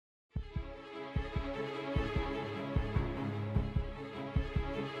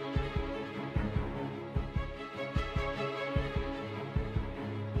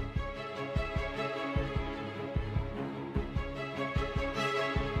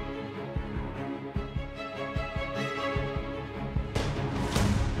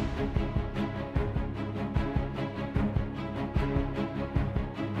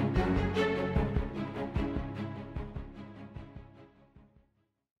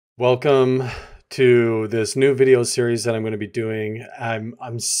Welcome to this new video series that I'm going to be doing.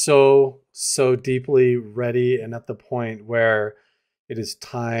 I'm so deeply ready and at the point where it is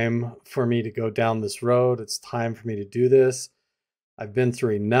time for me to go down this road. It's time for me to do this. I've been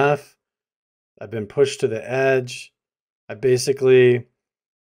through enough. I've been pushed to the edge. I basically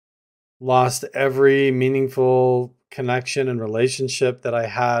lost every meaningful connection and relationship that I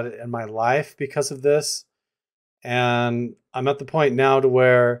had in my life because of this. And I'm at the point now to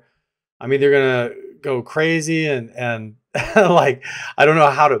where I'm either gonna go crazy and like I don't know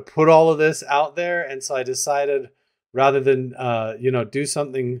how to put all of this out there, and so I decided rather than do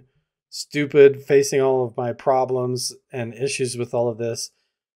something stupid, facing all of my problems and issues with all of this,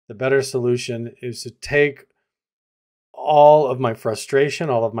 the better solution is to take all of my frustration,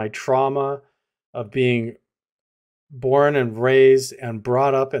 all of my trauma of being born and raised and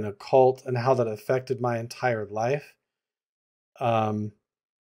brought up in a cult and how that affected my entire life. Um,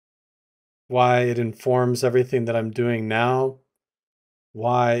 why it informs everything that I'm doing now,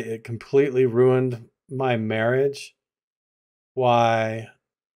 why it completely ruined my marriage, why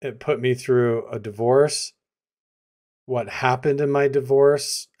it put me through a divorce, what happened in my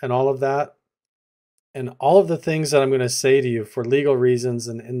divorce, and all of that. And all of the things that I'm going to say to you for legal reasons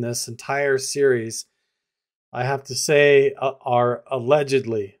and in this entire series, I have to say are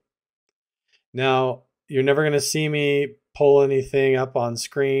allegedly. Now, you're never going to see me pull anything up on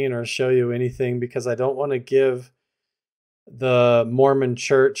screen or show you anything because I don't want to give the Mormon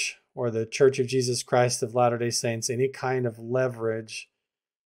Church or the Church of Jesus Christ of Latter-day Saints any kind of leverage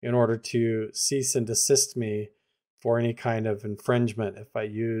in order to cease and desist me for any kind of infringement if I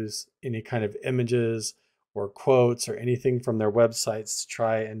use any kind of images or quotes or anything from their websites to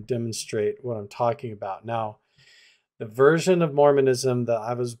try and demonstrate what I'm talking about. Now, the version of Mormonism that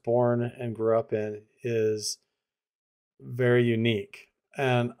I was born and grew up in is very unique.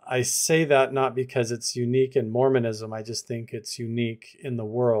 And I say that not because it's unique in Mormonism. I just think it's unique in the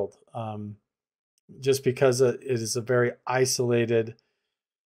world. Just because it is a very isolated,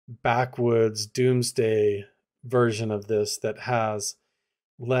 backwoods, doomsday version of this that has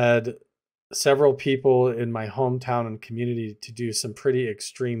led several people in my hometown and community to do some pretty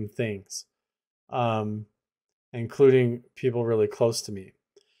extreme things, including people really close to me.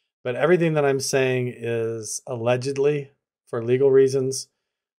 But everything that I'm saying is allegedly for legal reasons.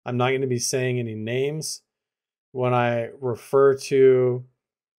 I'm not going to be saying any names. When I refer to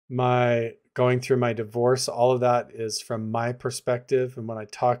my going through my divorce, all of that is from my perspective. And when I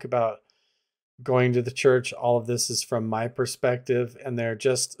talk about going to the church, all of this is from my perspective, and they're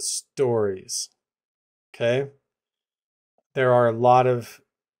just stories. Okay? There are a lot of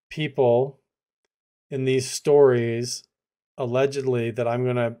people in these stories allegedly that I'm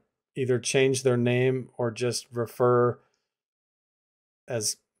going to either change their name or just refer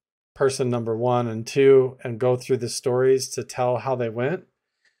as person number 1 and 2 and go through the stories to tell how they went.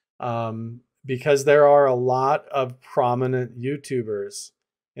 Because there are a lot of prominent YouTubers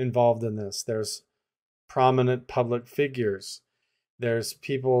involved in this. There's prominent public figures. There's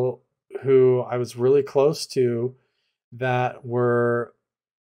people who I was really close to that were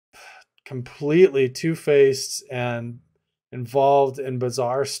completely two-faced and involved in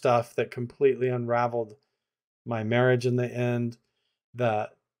bizarre stuff that completely unraveled my marriage in the end,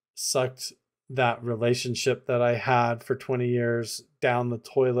 that sucked that relationship that I had for 20 years down the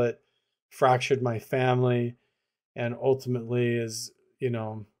toilet, fractured my family, and ultimately is,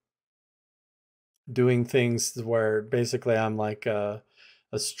 doing things where basically I'm like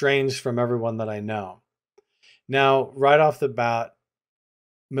estranged from everyone that I know. Now, right off the bat,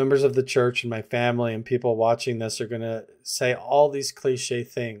 members of the church and my family and people watching this are going to say all these cliche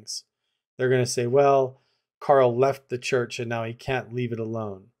things. They're going to say, well, Carl left the church and now he can't leave it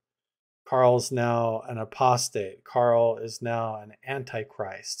alone. Carl's now an apostate. Carl is now an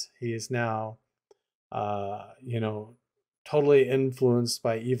antichrist. He is now, totally influenced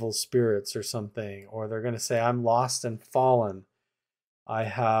by evil spirits or something. Or they're going to say, I'm lost and fallen. I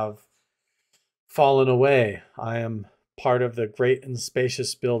have fallen away. I am part of the great and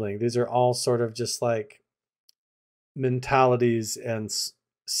spacious building. These are all sort of just like mentalities and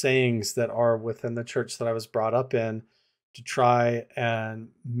sayings that are within the church that I was brought up in to try and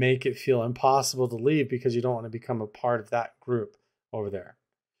make it feel impossible to leave because you don't want to become a part of that group over there.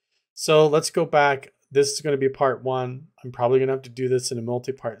 So let's go back. This is going to be part 1. I'm probably going to have to do this in a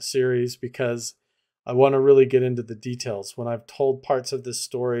multi-part series because I want to really get into the details. When I've told parts of this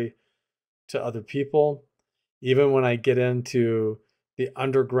story to other people, even when I get into the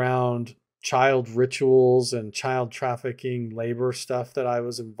underground child rituals and child trafficking labor stuff that I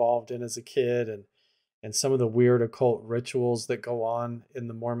was involved in as a kid, and and some of the weird occult rituals that go on in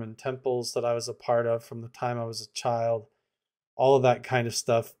the Mormon temples that I was a part of from the time I was a child, all of that kind of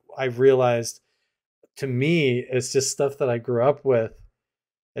stuff, I realized, to me, it's just stuff that I grew up with.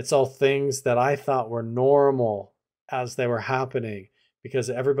 It's all things that I thought were normal as they were happening, because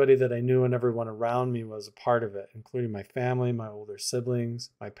everybody that I knew and everyone around me was a part of it, including my family, my older siblings,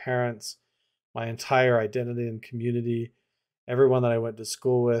 my parents, my entire identity and community, everyone that I went to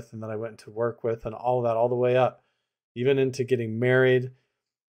school with and that I went to work with, and all of that, all the way up, even into getting married,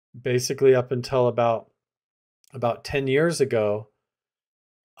 basically up until about 10 years ago.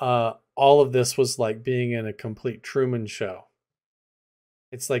 All of this was like being in a complete Truman Show.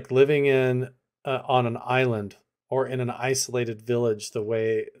 It's like living in on an island or in an isolated village, the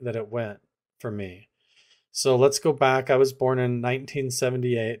way that it went for me. So let's go back. I was born in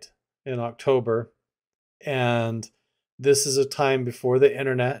 1978 in October, and this is a time before the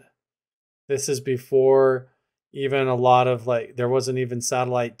internet. This is before even a lot of, like, there wasn't even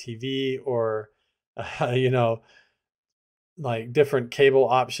satellite TV or, you know, like different cable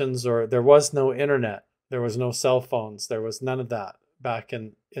options, or there was no internet. There was no cell phones. There was none of that back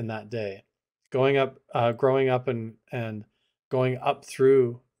in that day. Growing up and going up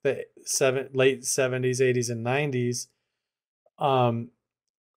through the late 70s, 80s, and 90s,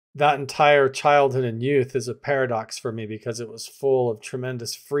 that entire childhood and youth is a paradox for me, because it was full of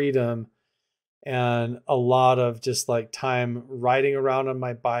tremendous freedom and a lot of just like time riding around on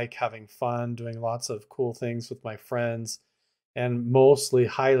my bike, having fun, doing lots of cool things with my friends, and mostly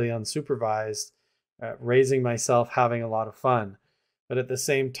highly unsupervised, raising myself, having a lot of fun. But at the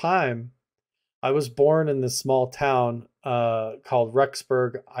same time, I was born in this small town called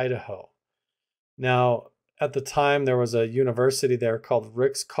Rexburg, Idaho. Now, at the time, there was a university there called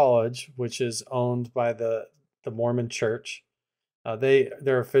Ricks College, which is owned by the Mormon Church.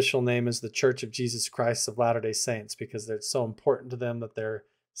 Their official name is the Church of Jesus Christ of Latter-day Saints, because it's so important to them that they're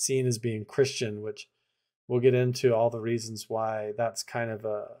seen as being Christian, which we'll get into all the reasons why that's kind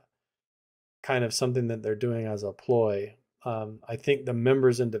of something that they're doing as a ploy. I think the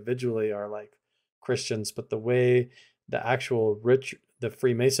members individually are like Christians, but the way the actual the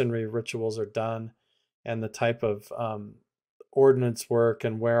Freemasonry rituals are done, and the type of ordinance work,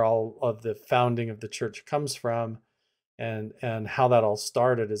 and where all of the founding of the church comes from, and how that all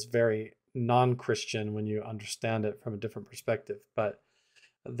started, is very non-Christian when you understand it from a different perspective. But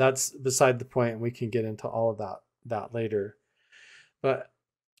that's beside the point, and we can get into all of that later. But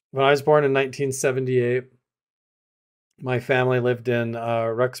when I was born in 1978, my family lived in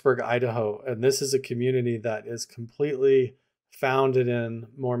Rexburg, Idaho, and this is a community that is completely founded in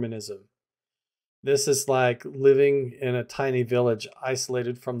Mormonism. This is like living in a tiny village,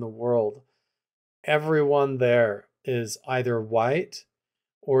 isolated from the world. Everyone there is either white,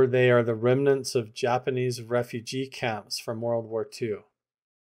 or they are the remnants of Japanese refugee camps from World War II.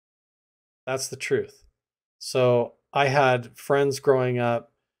 That's the truth. So I had friends growing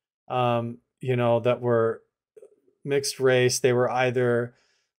up, that were mixed race. They were either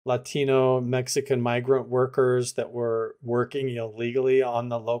Latino, Mexican migrant workers that were working illegally on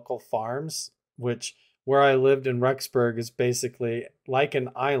the local farms, which, where I lived in Rexburg, is basically like an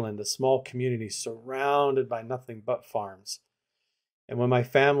island, a small community surrounded by nothing but farms. And when my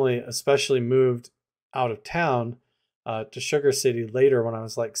family especially moved out of town to Sugar City later, when I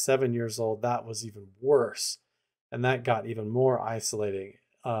was like 7 years old, that was even worse. And that got even more isolating.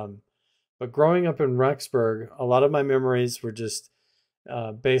 But growing up in Rexburg, a lot of my memories were just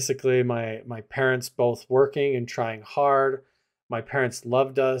basically my parents both working and trying hard. My parents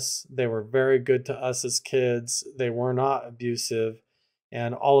loved us. They were very good to us as kids. They were not abusive.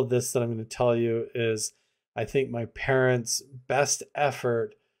 And all of this that I'm going to tell you is, I think, my parents' best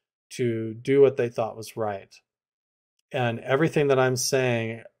effort to do what they thought was right. And everything that I'm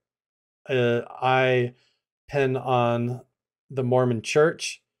saying, I pin on the Mormon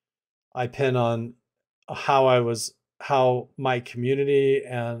Church. I pin on how my community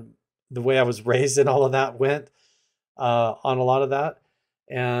and the way I was raised and all of that went on a lot of that.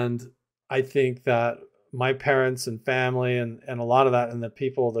 And I think that my parents and family and a lot of that, and the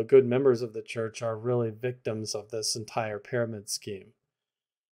people, the good members of the church, are really victims of this entire pyramid scheme.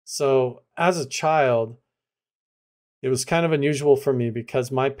 So as a child, it was kind of unusual for me,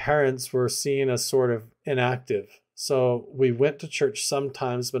 because my parents were seen as sort of inactive. So we went to church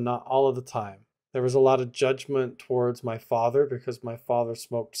sometimes, but not all of the time. There was a lot of judgment towards my father, because my father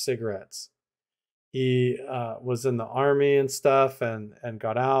smoked cigarettes. He was in the army and stuff, and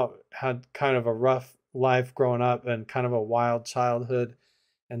got out, had kind of a rough life growing up, and kind of a wild childhood.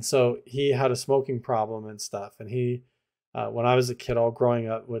 And so he had a smoking problem and stuff. And he, when I was a kid, all growing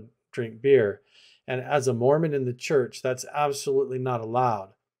up, would drink beer. And as a Mormon in the church, that's absolutely not allowed.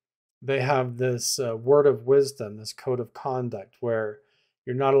 They have this word of wisdom, this code of conduct, where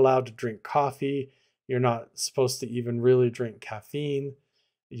you're not allowed to drink coffee. You're not supposed to even really drink caffeine.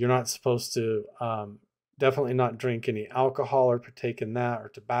 You're not supposed to definitely not drink any alcohol or partake in that, or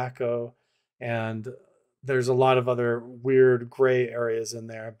tobacco. And there's a lot of other weird gray areas in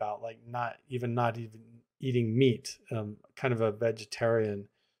there about like not even eating meat, kind of a vegetarian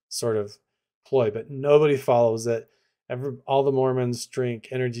sort of ploy, but nobody follows it. All the Mormons drink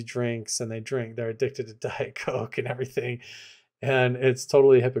energy drinks, and they're addicted to Diet Coke and everything. And it's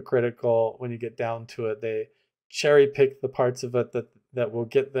totally hypocritical when you get down to it. They cherry pick the parts of it that will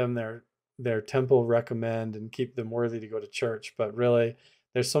get them their temple recommend and keep them worthy to go to church. But really,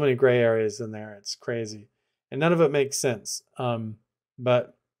 there's so many gray areas in there. It's crazy. And none of it makes sense.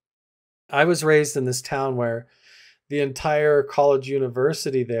 But I was raised in this town where the entire college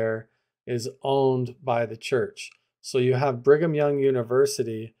university there is owned by the church. So you have Brigham Young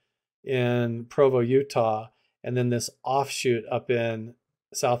University in Provo, Utah, and then this offshoot up in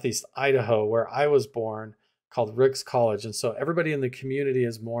southeast Idaho, where I was born, called Rick's College. And so everybody in the community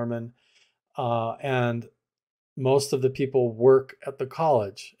is Mormon, and most of the people work at the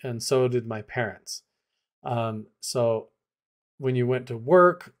college, and so did my parents. So when you went to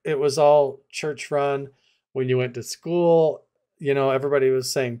work, it was all church run. When you went to school, everybody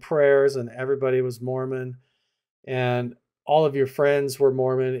was saying prayers and everybody was Mormon, and all of your friends were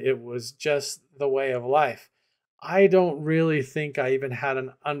Mormon. It was just the way of life. I don't really think I even had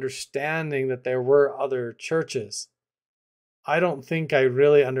an understanding that there were other churches. I don't think I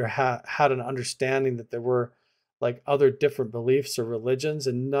really had an understanding that there were like other different beliefs or religions,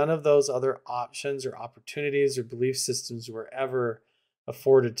 and none of those other options or opportunities or belief systems were ever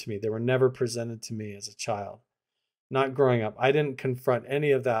afforded to me. They were never presented to me as a child. Not growing up. I didn't confront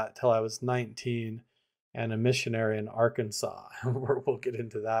any of that till I was 19 and a missionary in Arkansas. We'll get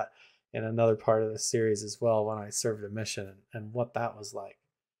into that in another part of the series as well, when I served a mission and what that was like.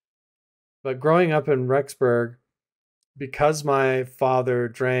 But growing up in Rexburg, because my father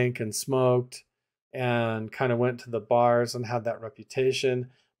drank and smoked and kind of went to the bars and had that reputation,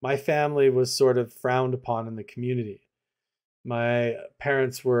 my family was sort of frowned upon in the community. My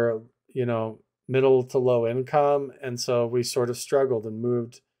parents were, middle to low income, and so we sort of struggled and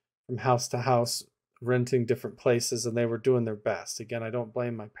moved from house to house, renting different places, and they were doing their best. Again, I don't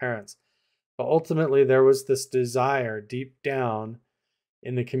blame my parents. But ultimately, there was this desire deep down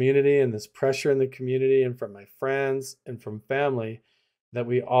in the community, and this pressure in the community and from my friends and from family, that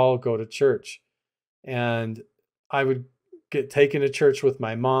we all go to church. And I would get taken to church with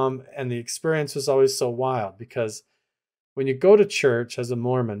my mom, and the experience was always so wild, because when you go to church as a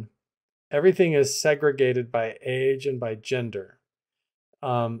Mormon, everything is segregated by age and by gender.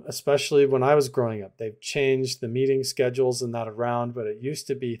 Especially when I was growing up, they've changed the meeting schedules and that around, but it used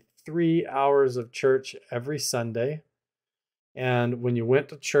to be 3 hours of church every Sunday. And when you went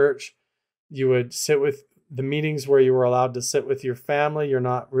to church, you would sit with the meetings where you were allowed to sit with your family. You're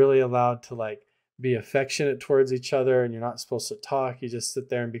not really allowed to like be affectionate towards each other, and you're not supposed to talk. You just sit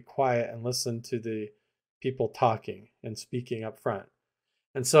there and be quiet and listen to the people talking and speaking up front.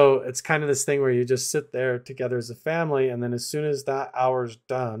 And so it's kind of this thing where you just sit there together as a family, and then as soon as that hour's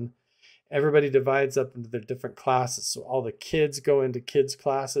done, everybody divides up into their different classes. So all the kids go into kids'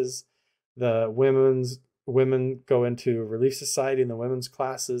 classes, the women go into Relief Society and the women's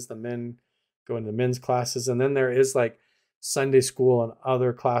classes, the men go into the men's classes, and then there is like Sunday school and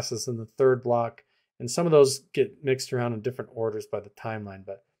other classes in the third block. And some of those get mixed around in different orders by the timeline.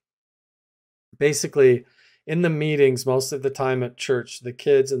 But basically, in the meetings, most of the time at church, the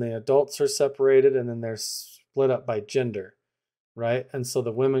kids and the adults are separated, and then they're split up by gender, right? And so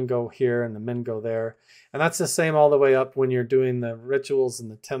the women go here and the men go there. And that's the same all the way up when you're doing the rituals in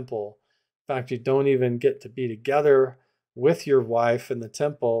the temple. In fact, you don't even get to be together with your wife in the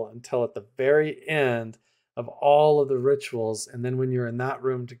temple until at the very end of all of the rituals. And then when you're in that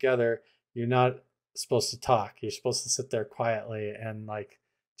room together, you're not supposed to talk. You're supposed to sit there quietly and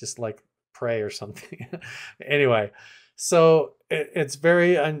just pray or something. Anyway, so it's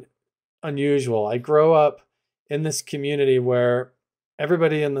very unusual. I grow up in this community where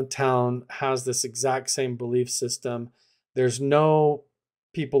everybody in the town has this exact same belief system. There's no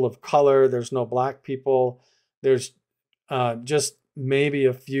people of color. There's no black people. There's just maybe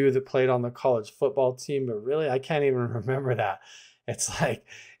a few that played on the college football team, but really, I can't even remember that. It's like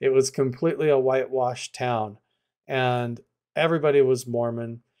it was completely a whitewashed town, and everybody was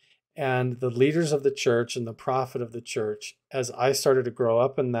Mormon. And the leaders of the church and the prophet of the church, as I started to grow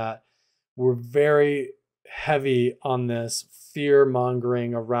up in that, were very heavy on this fear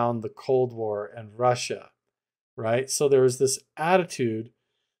mongering around the Cold War and Russia, right? So there was this attitude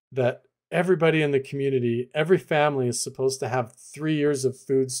that everybody in the community, every family is supposed to have 3 years of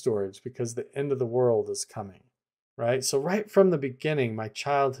food storage because the end of the world is coming, right? So right from the beginning, my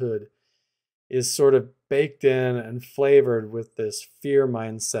childhood is sort of baked in and flavored with this fear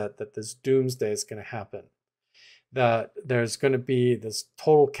mindset that this doomsday is going to happen, that there's going to be this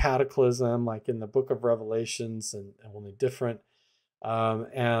total cataclysm, like in the book of Revelations, and only different.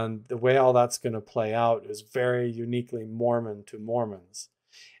 And the way all that's going to play out is very uniquely Mormon to Mormons.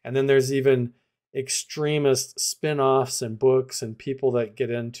 And then there's even extremist spin-offs and books and people that get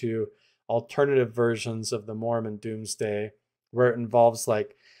into alternative versions of the Mormon doomsday, where it involves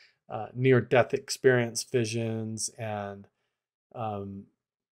like near-death experience visions and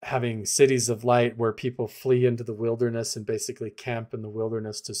having cities of light where people flee into the wilderness and basically camp in the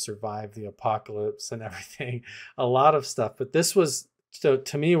wilderness to survive the apocalypse and everything. A lot of stuff. But this was, so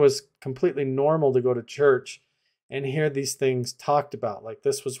to me, was completely normal to go to church and hear these things talked about. Like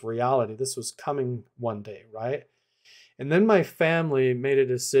this was reality. This was coming one day, right? And then my family made a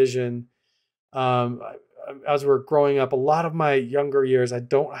decision. As we're growing up, a lot of my younger years, I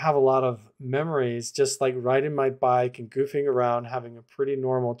don't have a lot of memories, just like riding my bike and goofing around, having a pretty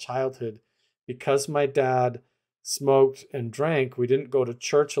normal childhood. Because my dad smoked and drank, we didn't go to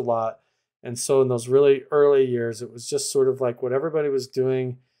church a lot. And so in those really early years, it was just sort of like what everybody was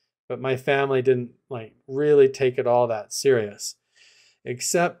doing, but my family didn't like really take it all that serious.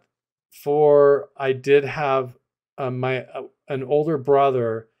 Except for I did have an older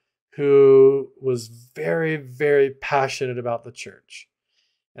brother who was very, very passionate about the church.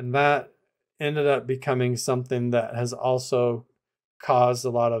 And that ended up becoming something that has also caused a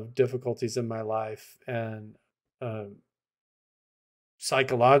lot of difficulties in my life, and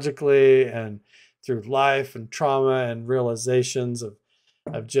psychologically and through life and trauma and realizations of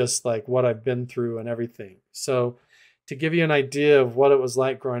just like what I've been through and everything. So to give you an idea of what it was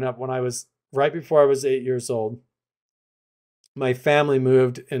like growing up, when I was right before I was 8 years old, my family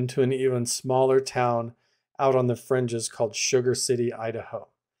moved into an even smaller town out on the fringes called Sugar City, Idaho.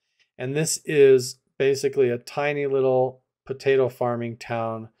 And this is basically a tiny little potato farming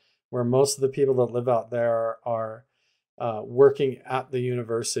town where most of the people that live out there are working at the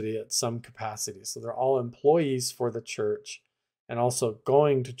university at some capacity. So they're all employees for the church and also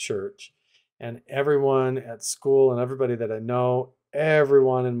going to church. And everyone at school and everybody that I know,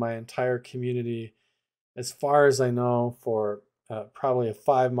 everyone in my entire community, as far as I know, for probably a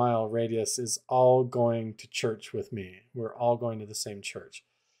 5-mile radius, is all going to church with me. We're all going to the same church.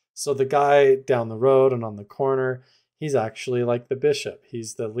 So the guy down the road and on the corner, he's actually like the bishop.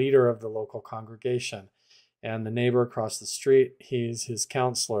 He's the leader of the local congregation. And the neighbor across the street, he's his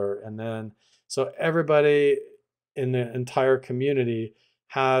counselor. And then, so everybody in the entire community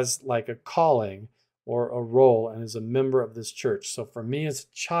has like a calling or a role and is a member of this church. So for me as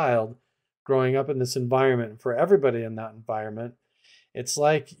a child, growing up in this environment, and for everybody in that environment, it's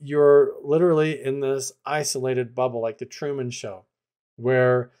like you're literally in this isolated bubble, like the Truman Show,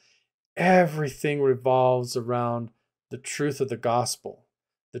 where everything revolves around the truth of the gospel,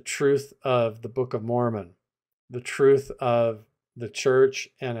 the truth of the Book of Mormon, the truth of the church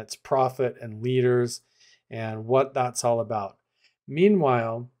and its prophet and leaders and what that's all about.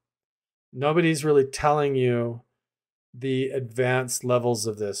 Meanwhile, nobody's really telling you the advanced levels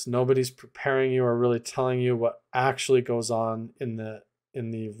of this. Nobody's preparing you or really telling you what actually goes on in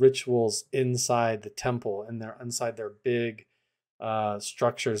the rituals inside the temple and inside their big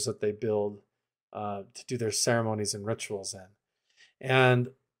structures that they build to do their ceremonies and rituals in. And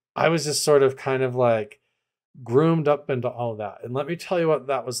I was just sort of kind of like groomed up into all that. And let me tell you what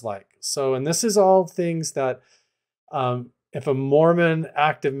that was like. So, and this is all things that if a Mormon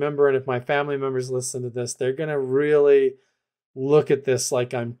active member and if my family members listen to this, they're going to really look at this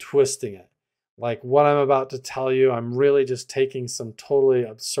like I'm twisting it. Like what I'm about to tell you, I'm really just taking some totally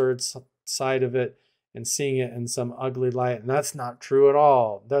absurd side of it and seeing it in some ugly light. And that's not true at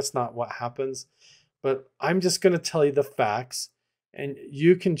all. That's not what happens. But I'm just going to tell you the facts and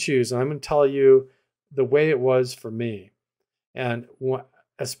you can choose. And I'm going to tell you the way it was for me. And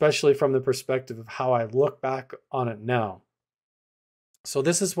especially from the perspective of how I look back on it now. So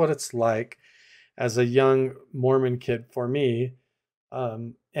this is what it's like as a young Mormon kid for me,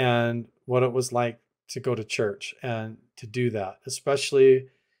 and what it was like to go to church and to do that, especially,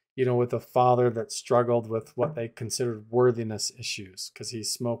 you know, with a father that struggled with what they considered worthiness issues because he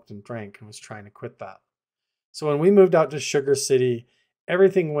smoked and drank and was trying to quit that. So when we moved out to Sugar City,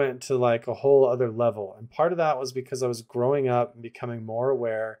 everything went to like a whole other level. And part of that was because I was growing up and becoming more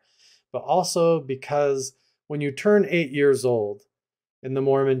aware. but also because when you turn 8 years old in the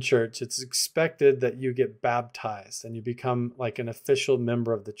Mormon church, it's expected that you get baptized and you become like an official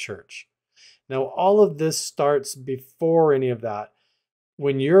member of the church. Now, all of this starts before any of that.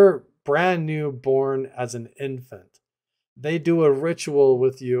 When you're brand new, born as an infant, they do a ritual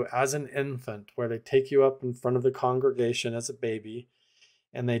with you as an infant where they take you up in front of the congregation as a baby,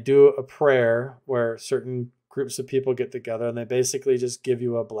 and they do a prayer where certain groups of people get together and they basically just give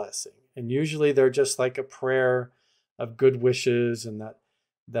you a blessing. And usually they're just like a prayer of good wishes and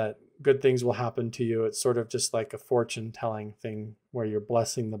that good things will happen to you. It's sort of just like a fortune telling thing where you're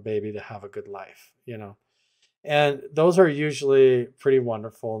blessing the baby to have a good life, you know. And those are usually pretty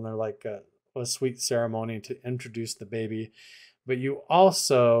wonderful, and they're like a sweet ceremony to introduce the baby. But you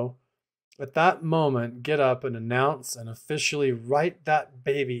also, at that moment, get up and announce and officially write that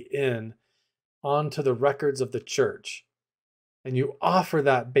baby in onto the records of the church. And you offer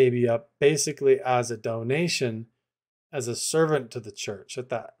that baby up basically as a donation, as a servant to the church at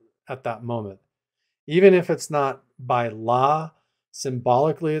that moment. Even if it's not by law,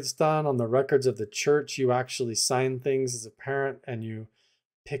 symbolically it's done on the records of the church. You actually sign things as a parent and you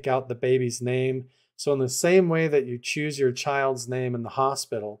pick out the baby's name. So in the same way that you choose your child's name in the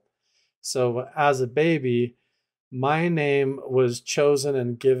hospital, so as a baby, my name was chosen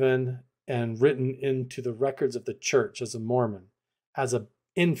and given and written into the records of the church as a Mormon, as an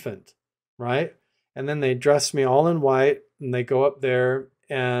infant, right? And then they dress me all in white and they go up there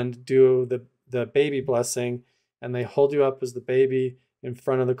and do the baby blessing, and they hold you up as the baby in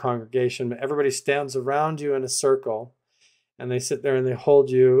front of the congregation. Everybody stands around you in a circle, and they sit there and they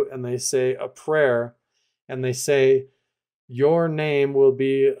hold you and they say a prayer, and they say, your name will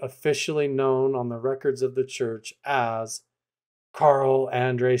be officially known on the records of the church as Carl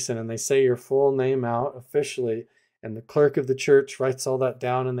Andresen. And they say your full name out officially, and the clerk of the church writes all that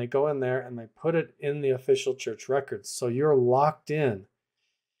down, and they go in there and they put it in the official church records. So you're locked in.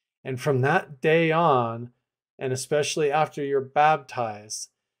 And from that day on, and especially after you're baptized,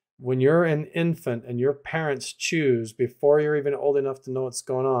 when you're an infant and your parents choose, before you're even old enough to know what's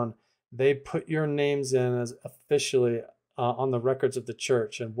going on, they put your names in as officially on the records of the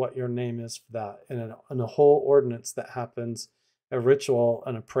church and what your name is for that. And a whole ordinance that happens, a ritual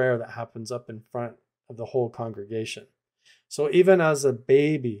and a prayer that happens up in front of the whole congregation. So even as a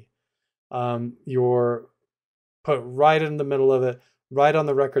baby, you're put right in the middle of it, right on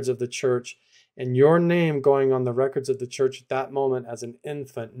the records of the church. And your name going on the records of the church at that moment as an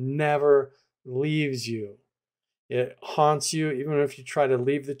infant never leaves you. It haunts you. Even if you try to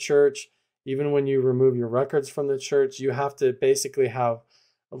leave the church, even when you remove your records from the church, you have to basically have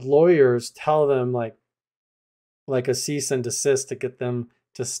lawyers tell them like a cease and desist to get them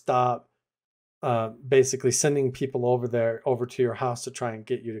to stop basically sending people over to your house to try and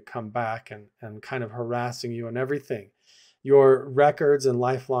get you to come back and kind of harassing you and everything. Your records and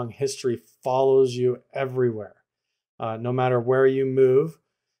lifelong history follows you everywhere. No matter where you move,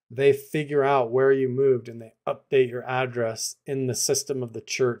 they figure out where you moved and they update your address in the system of the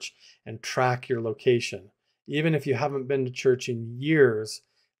church and track your location. Even if you haven't been to church in years,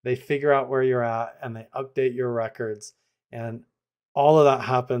 they figure out where you're at and they update your records. And all of that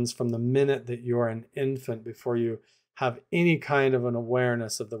happens from the minute that you're an infant, before you have any kind of an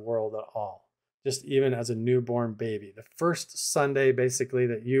awareness of the world at all. Just even as a newborn baby. The first Sunday, basically,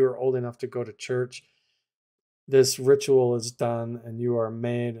 that you are old enough to go to church, this ritual is done and you are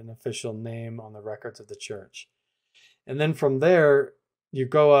made an official name on the records of the church. And then from there, you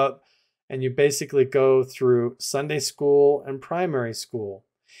go up and you basically go through Sunday school and primary school.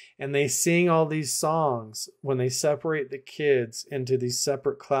 And they sing all these songs when they separate the kids into these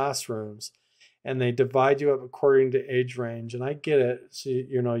separate classrooms. And they divide you up according to age range. And I get it. So,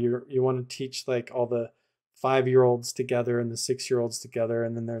 you know, you want to teach like all the 5-year-olds together and the 6-year-olds together.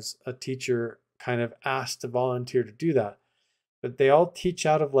 And then there's a teacher kind of asked to volunteer to do that. But they all teach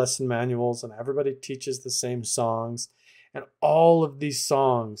out of lesson manuals and everybody teaches the same songs. And all of these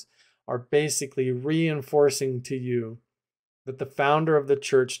songs are basically reinforcing to you that the founder of the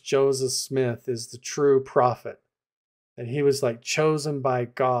church, Joseph Smith, is the true prophet. And he was like chosen by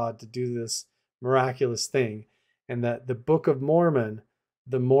God to do this miraculous thing, and that the Book of Mormon,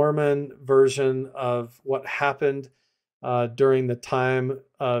 the Mormon version of what happened during the time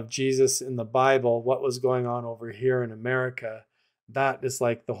of Jesus in the Bible, what was going on over here in America, that is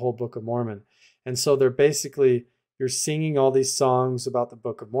like the whole Book of Mormon. And so they're basically, you're singing all these songs about the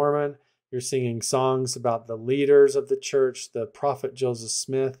Book of Mormon, you're singing songs about the leaders of the church, the prophet Joseph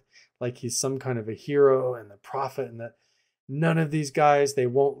Smith, like he's some kind of a hero and the prophet, and that none of these guys, they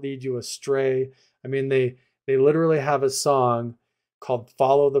won't lead you astray. I mean, they literally have a song called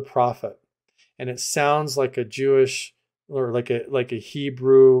Follow the Prophet. And it sounds like a Jewish or like a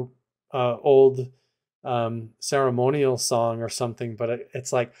Hebrew old ceremonial song or something, but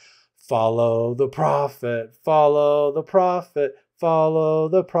it's like, follow the prophet, follow the prophet, follow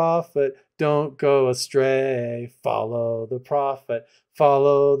the prophet, don't go astray, follow the prophet,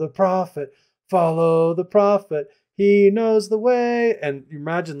 follow the prophet, follow the prophet, he knows the way. And you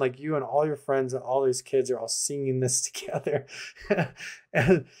imagine like you and all your friends and all these kids are all singing this together.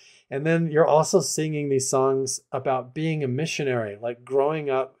 and and then you're also singing these songs about being a missionary, like growing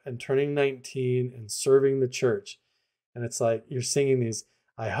up and turning 19 and serving the church. And it's like you're singing these,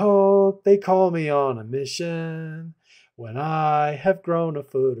 I hope they call me on a mission when I have grown a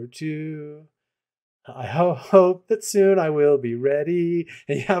foot or two. I hope that soon I will be ready.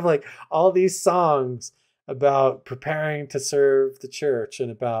 And you have like all these songs about preparing to serve the church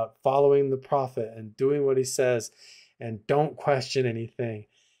and about following the prophet and doing what he says and don't question anything.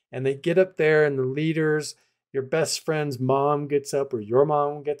 And they get up there and the leaders, your best friend's mom gets up or your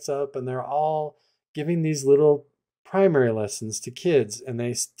mom gets up, and they're all giving these little primary lessons to kids. And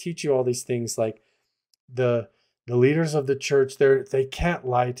they teach you all these things like the leaders of the church, they can't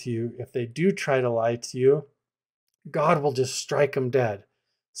lie to you. If they do try to lie to you, God will just strike them dead.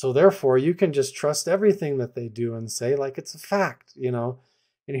 So therefore, you can just trust everything that they do and say like it's a fact, you know.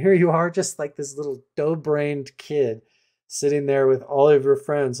 And here you are, just like this little dough-brained kid sitting there with all of your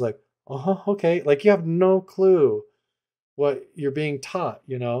friends like, okay. Like you have no clue what you're being taught,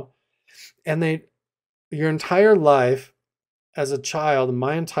 you know. And your entire life as a child,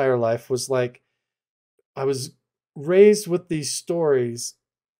 my entire life was like, I was raised with these stories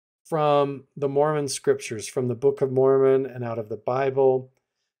from the Mormon scriptures, from the Book of Mormon and out of the Bible,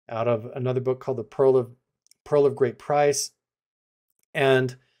 out of another book called the Pearl of Great Price.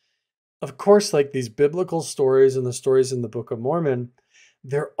 And of course, like these biblical stories and the stories in the Book of Mormon,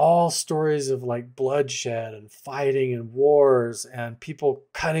 they're all stories of like bloodshed and fighting and wars and people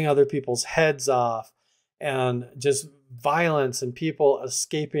cutting other people's heads off and just violence and people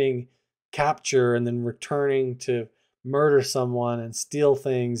escaping capture and then returning to murder someone and steal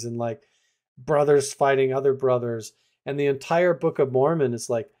things and like brothers fighting other brothers. And the entire Book of Mormon is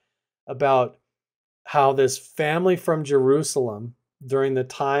like about how this family from Jerusalem during the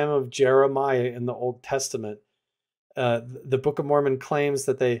time of Jeremiah in the Old Testament, the Book of Mormon claims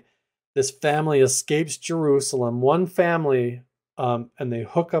that this family escapes Jerusalem, one family, and they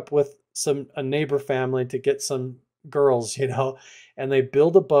hook up with a neighbor family to get some girls, you know, and they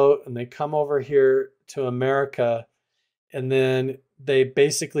build a boat and they come over here to America, and then they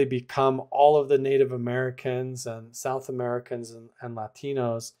basically become all of the Native Americans and South Americans and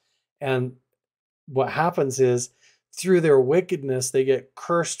Latinos. And what happens is, through their wickedness, they get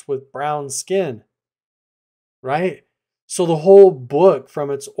cursed with brown skin, right? So the whole book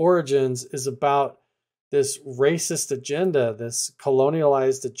from its origins is about this racist agenda, this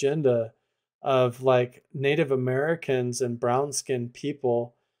colonialized agenda of like Native Americans and brown-skinned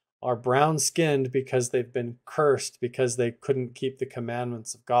people are brown-skinned because they've been cursed because they couldn't keep the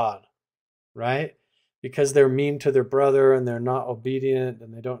commandments of God, right? Because they're mean to their brother and they're not obedient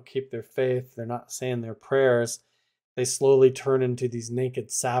and they don't keep their faith, they're not saying their prayers. They slowly turn into these naked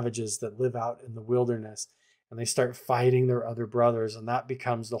savages that live out in the wilderness, and they start fighting their other brothers. And that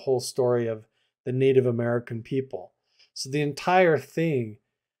becomes the whole story of the Native American people. So the entire thing,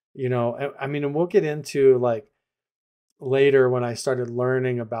 you know, I mean, and we'll get into like later when I started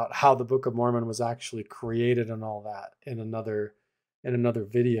learning about how the Book of Mormon was actually created and all that in another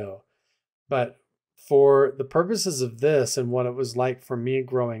video. But for the purposes of this and what it was like for me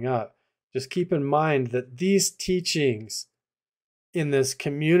growing up, just keep in mind that these teachings in this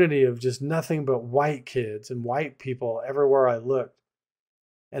community of just nothing but white kids and white people everywhere I looked,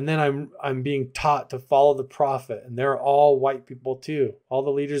 and then I'm being taught to follow the prophet, and they're all white people too, all the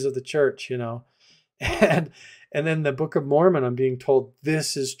leaders of the church, you know. And then the Book of Mormon, I'm being told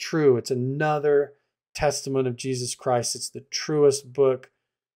this is true. It's another testament of Jesus Christ. It's the truest book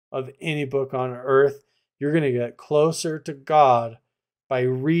of any book on earth. You're going to get closer to God by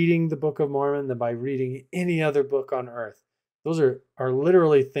reading the Book of Mormon than by reading any other book on earth. Those are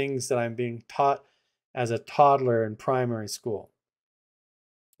literally things that I'm being taught as a toddler in primary school.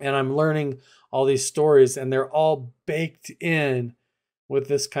 And I'm learning all these stories, and they're all baked in with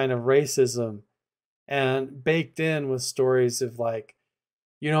this kind of racism and baked in with stories of like,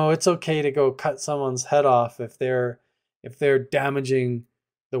 you know, it's okay to go cut someone's head off if they're damaging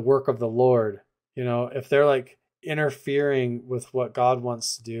the work of the Lord. You know, if they're like interfering with what God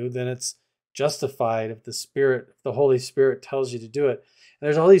wants to do, then it's justified if the Holy Spirit tells you to do it. And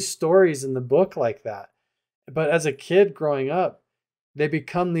there's all these stories in the book like that. But as a kid growing up, They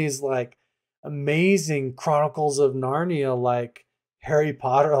become these like amazing Chronicles of Narnia, like Harry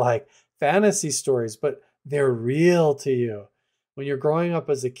Potter, like fantasy stories, but they're real to you. When you're growing up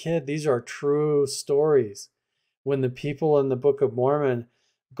as a kid, these are true stories. When the people in the Book of Mormon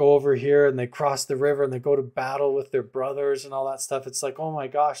go over here and they cross the river and they go to battle with their brothers and all that stuff, it's like, oh my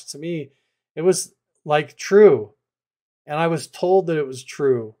gosh, to me, it was like true. And I was told that it was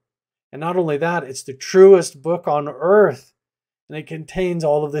true. And not only that, it's the truest book on earth. And it contains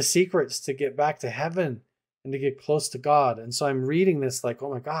all of the secrets to get back to heaven and to get close to God. And so I'm reading this like, oh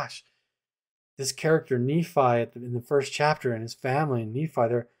my gosh, this character Nephi in the first chapter and his family and Nephi,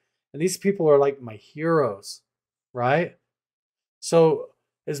 and these people are like my heroes, right? So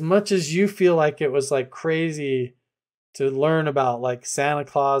as much as you feel like it was like crazy to learn about like Santa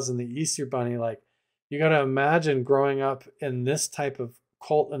Claus and the Easter Bunny, like you got to imagine growing up in this type of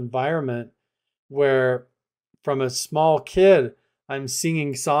cult environment where from a small kid, I'm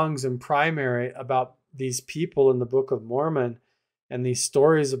singing songs in primary about these people in the Book of Mormon and these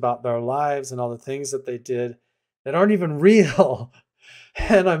stories about their lives and all the things that they did that aren't even real.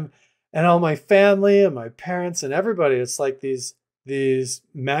 And all my family and my parents and everybody, it's like these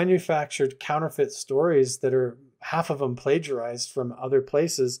manufactured counterfeit stories that are half of them plagiarized from other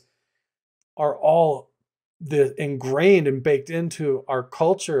places are all ingrained and baked into our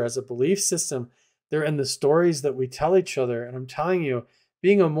culture as a belief system. They're in the stories that we tell each other. And I'm telling you,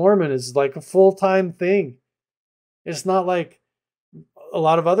 being a Mormon is like a full-time thing. It's not like a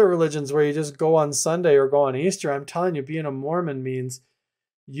lot of other religions where you just go on Sunday or go on Easter. I'm telling you, being a Mormon means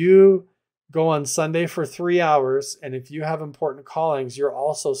you go on Sunday for 3 hours. And if you have important callings, you're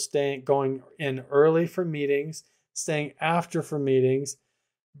also going in early for meetings, staying after for meetings,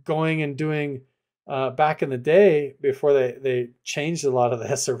 going and doing back in the day before they changed a lot of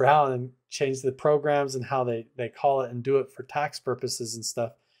this around and changed the programs and how they call it and do it for tax purposes and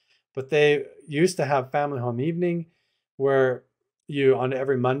stuff. But they used to have family home evening where you on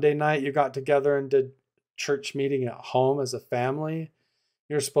every Monday night you got together and did church meeting at home as a family.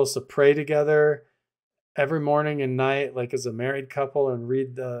 You're supposed to pray together every morning and night, like as a married couple, and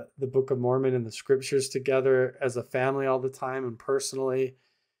read the Book of Mormon and the scriptures together as a family all the time and personally.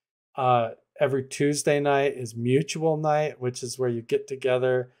 Every Tuesday night is mutual night, which is where you get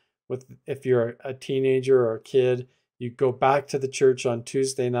together with, if you're a teenager or a kid, you go back to the church on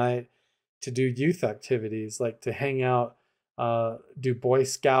Tuesday night to do youth activities, like to hang out, do Boy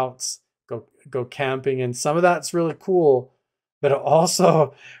Scouts, go camping. And some of that's really cool, but it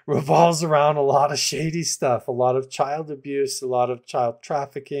also revolves around a lot of shady stuff, a lot of child abuse, a lot of child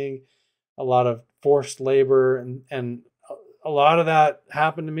trafficking, a lot of forced labor. And a lot of that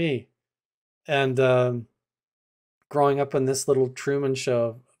happened to me. And growing up in this little Truman Show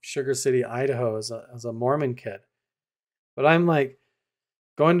of Sugar City, Idaho, as a Mormon kid. But I'm like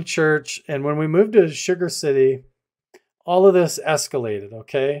going to church, and when we moved to Sugar City, all of this escalated,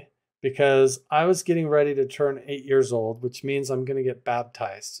 okay? Because I was getting ready to turn 8 years old, which means I'm going to get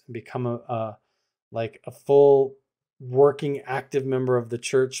baptized and become a full working active member of the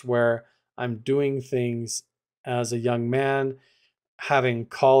church where I'm doing things as a young man, having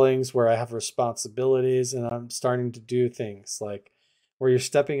callings where I have responsibilities, and I'm starting to do things like where you're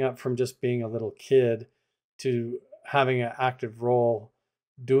stepping up from just being a little kid to having an active role,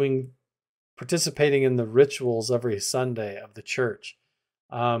 participating in the rituals every Sunday of the church,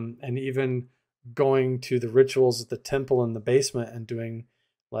 and even going to the rituals at the temple in the basement and doing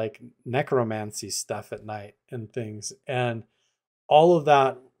like necromancy stuff at night and things. And all of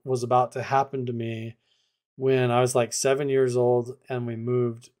that was about to happen to me when I was like 7 years old and we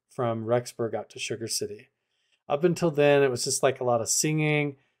moved from Rexburg out to Sugar City. Up until then, it was just like a lot of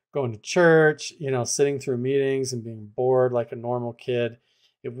singing, going to church, sitting through meetings and being bored like a normal kid.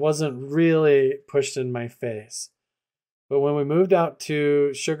 It wasn't really pushed in my face. But when we moved out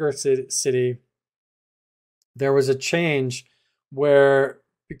to Sugar City, there was a change where,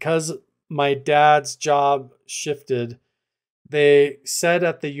 because my dad's job shifted, they said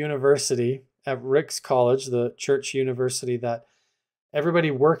at the university, at Rick's College, the church university, that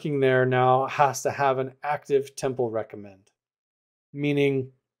everybody working there now has to have an active temple recommend,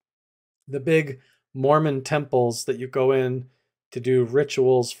 meaning the big Mormon temples that you go in to do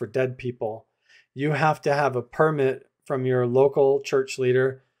rituals for dead people. You have to have a permit from your local church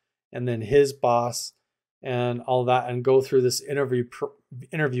leader and then his boss and all that, and go through this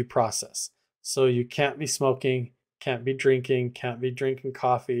interview process. So you can't be smoking, can't be drinking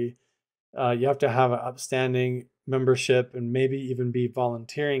coffee. You have to have an upstanding membership and maybe even be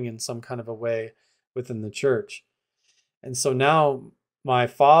volunteering in some kind of a way within the church. And so now my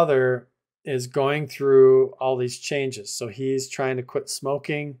father is going through all these changes. So he's trying to quit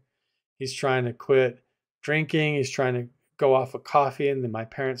smoking. He's trying to quit drinking. He's trying to go off of coffee. And then my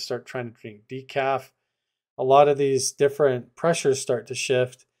parents start trying to drink decaf. A lot of these different pressures start to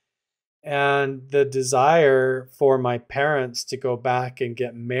shift. And the desire for my parents to go back and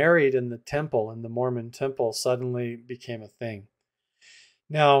get married in the temple, in the Mormon temple, suddenly became a thing.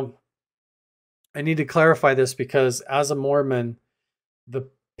 Now, I need to clarify this because as a Mormon, the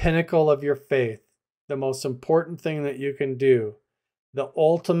pinnacle of your faith, the most important thing that you can do, the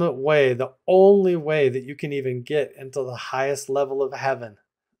ultimate way, the only way that you can even get into the highest level of heaven,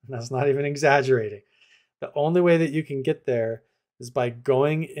 and that's not even exaggerating, the only way that you can get there is by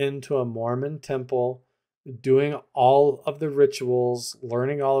going into a Mormon temple, doing all of the rituals,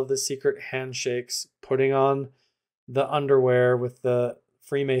 learning all of the secret handshakes, putting on the underwear with the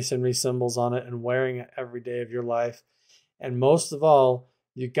Freemasonry symbols on it and wearing it every day of your life. And most of all,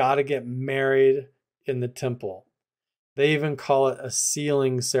 you got to get married in the temple. They even call it a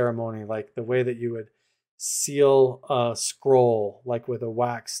sealing ceremony, like the way that you would seal a scroll, like with a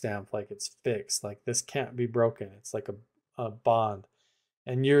wax stamp, like it's fixed, like this can't be broken. It's like a bond.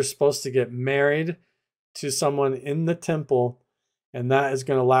 And you're supposed to get married to someone in the temple, and that is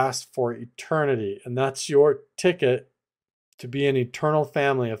going to last for eternity. And that's your ticket to be an eternal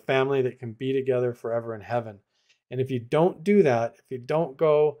family, a family that can be together forever in heaven. And if you don't do that, if you don't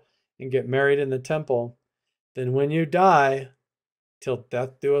go and get married in the temple, then when you die, till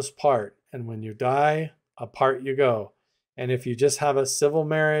death do us part. And when you die, apart you go. And if you just have a civil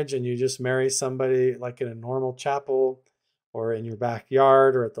marriage and you just marry somebody like in a normal chapel or in your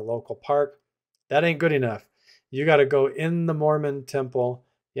backyard or at the local park, that ain't good enough. You got to go in the Mormon temple.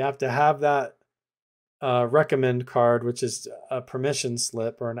 You have to have that recommend card, which is a permission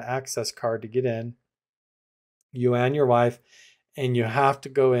slip or an access card to get in, you and your wife, and you have to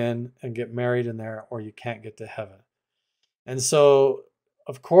go in and get married in there or you can't get to heaven. And so,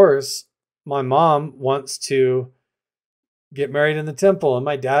 of course, my mom wants to get married in the temple, and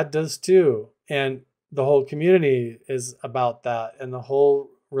my dad does too. And the whole community is about that, and the whole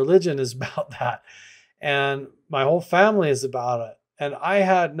religion is about that, and my whole family is about it. And I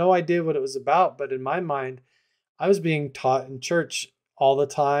had no idea what it was about, but in my mind, I was being taught in church all the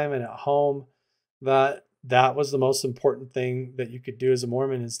time and at home that that was the most important thing that you could do as a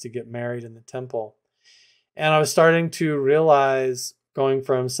Mormon, is to get married in the temple. And I was starting to realize, going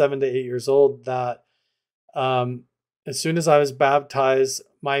from 7 to 8 years old, that as soon as I was baptized,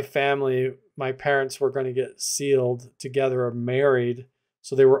 my family, my parents were going to get sealed together or married.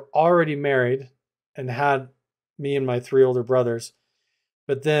 So they were already married and had me and my 3 older brothers.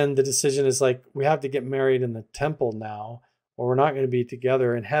 But then the decision is like, we have to get married in the temple now, or we're not going to be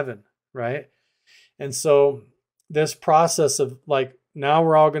together in heaven, right? And so this process of like, now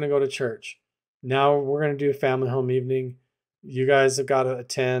we're all going to go to church. Now we're going to do a family home evening. You guys have got to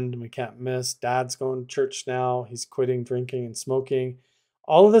attend. We can't miss. Dad's going to church now. He's quitting drinking and smoking.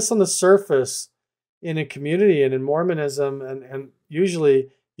 All of this on the surface in a community and in Mormonism. And usually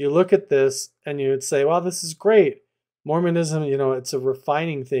you look at this and you would say, well, this is great. Mormonism, it's a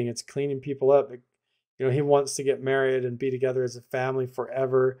refining thing. It's cleaning people up. He wants to get married and be together as a family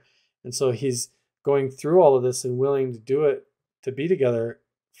forever. And so he's going through all of this and willing to do it, to be together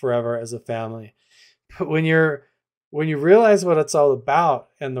forever as a family. But when you realize what it's all about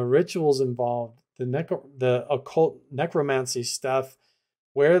and the rituals involved, the occult necromancy stuff,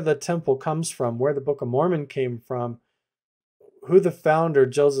 where the temple comes from, where the Book of Mormon came from, who the founder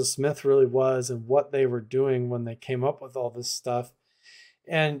Joseph Smith really was, and what they were doing when they came up with all this stuff,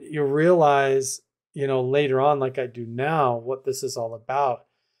 and you realize, later on, like I do now, what this is all about.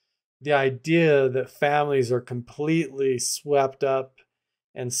 The idea that families are completely swept up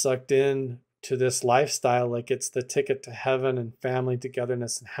and sucked in to this lifestyle, like it's the ticket to heaven and family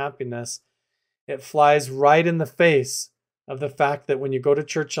togetherness and happiness, it flies right in the face of the fact that when you go to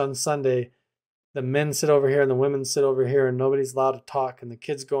church on Sunday, the men sit over here and the women sit over here and nobody's allowed to talk, and the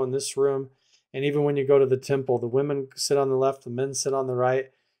kids go in this room. And even when you go to the temple, the women sit on the left, the men sit on the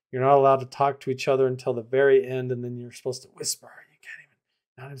right. You're not allowed to talk to each other until the very end, and then you're supposed to whisper.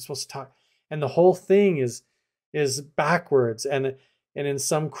 Not even supposed to talk. And the whole thing is backwards, and in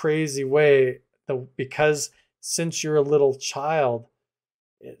some crazy way, because since you're a little child,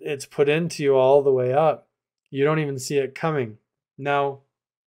 it's put into you all the way up. You don't even see it coming. Now,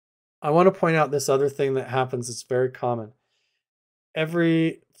 I want to point out this other thing that happens. It's very common.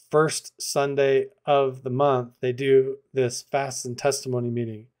 Every first Sunday of the month, they do this fast and testimony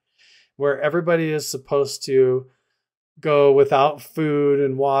meeting where everybody is supposed to go without food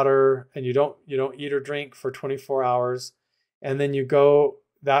and water, and you don't eat or drink for 24 hours. And then you go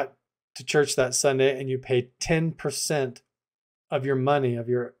that to church that Sunday and you pay 10% of your money, of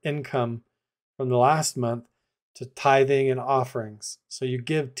your income from the last month to tithing and offerings. So you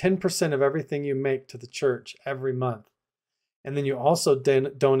give 10% of everything you make to the church every month. And then you also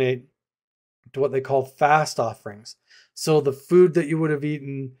donate to what they call fast offerings. So the food that you would have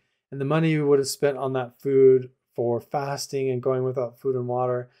eaten and the money you would have spent on that food for fasting and going without food and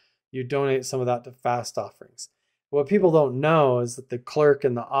water, you donate some of that to fast offerings. What people don't know is that the clerk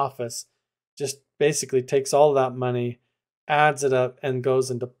in the office just basically takes all of that money, adds it up, and goes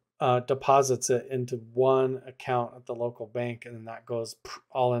and deposits it into one account at the local bank, and then that goes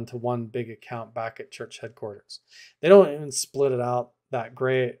all into one big account back at church headquarters. They don't even split it out that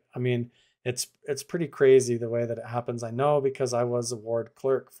great. I mean, it's pretty crazy the way that it happens. I know because I was a ward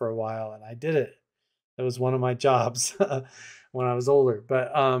clerk for a while and I did it. It was one of my jobs when I was older.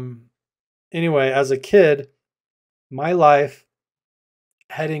 But anyway, as a kid, my life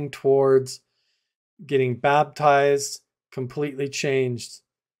heading towards getting baptized completely changed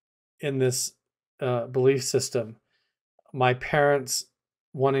in this belief system. My parents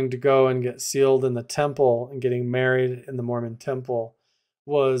wanting to go and get sealed in the temple and getting married in the Mormon temple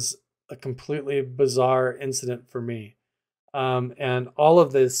was a completely bizarre incident for me. And all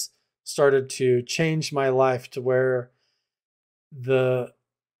of this started to change my life to where the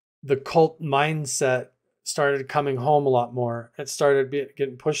cult mindset started coming home a lot more. It started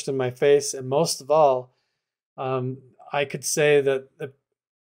getting pushed in my face. And most of all, I could say that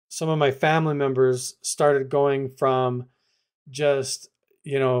some of my family members started going from just,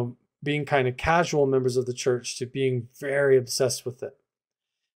 being kind of casual members of the church to being very obsessed with it.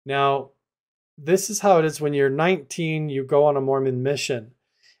 Now, this is how it is when you're 19, you go on a Mormon mission.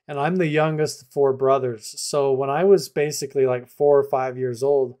 And I'm the youngest of 4 brothers. So when I was basically like 4 or 5 years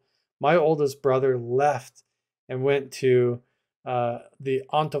old, my oldest brother left and went to the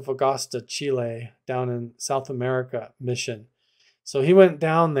Antofagasta, Chile, down in South America mission. So he went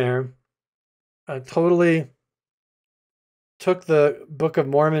down there, totally took the Book of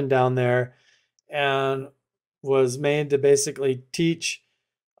Mormon down there and was made to basically teach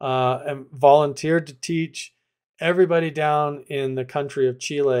and volunteered to teach everybody down in the country of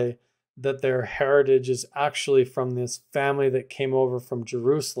Chile that their heritage is actually from this family that came over from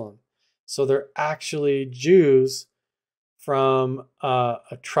Jerusalem. So they're actually Jews from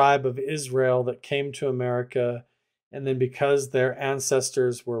a tribe of Israel that came to America. And then because their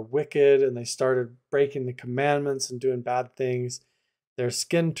ancestors were wicked and they started breaking the commandments and doing bad things, their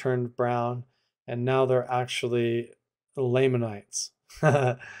skin turned brown. And now they're actually Lamanites.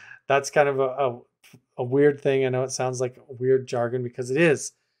 That's kind of a weird thing. I know it sounds like weird jargon because it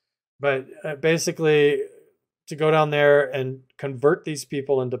is. But basically, to go down there and convert these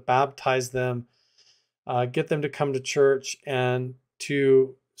people and to baptize them, get them to come to church and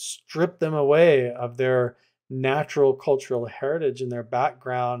to strip them away of their natural cultural heritage and their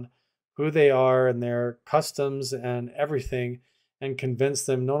background, who they are and their customs and everything, and convince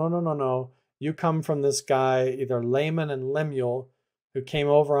them, no. You come from this guy, either Laman and Lemuel, who came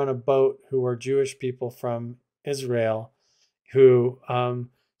over on a boat, who were Jewish people from Israel, who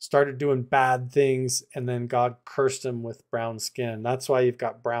started doing bad things, and then God cursed them with brown skin. That's why you've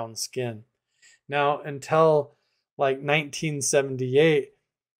got brown skin. Now, until like 1978,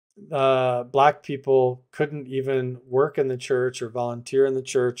 Black people couldn't even work in the church or volunteer in the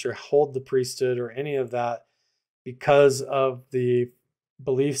church or hold the priesthood or any of that because of the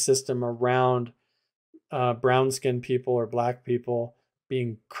belief system around brown-skinned people or Black people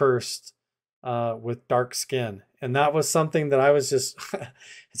being cursed with dark skin. And that was something that I was just,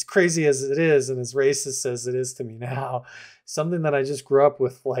 as crazy as it is and as racist as it is to me now, something that I just grew up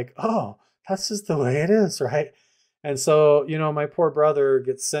with, like, oh, that's just the way it is, right? And so, my poor brother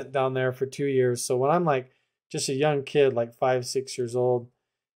gets sent down there for 2 years. So when I'm like just a young kid, like 5, 6 years old,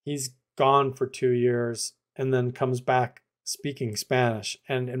 he's gone for 2 years and then comes back speaking Spanish.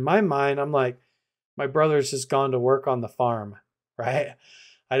 And in my mind, I'm like, my brother's just gone to work on the farm, right?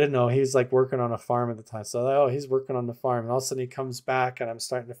 I didn't know he's like working on a farm at the time. So, oh, he's working on the farm. And all of a sudden he comes back and I'm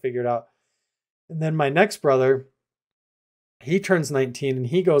starting to figure it out. And then my next brother, he turns 19 and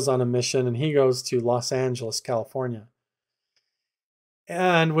he goes on a mission and he goes to Los Angeles, California.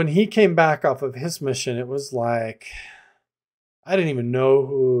 And when he came back off of his mission, it was like, I didn't even know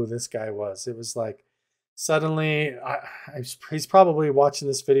who this guy was. It was like, suddenly, he's probably watching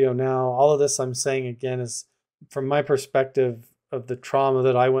this video now. All of this I'm saying again is from my perspective of the trauma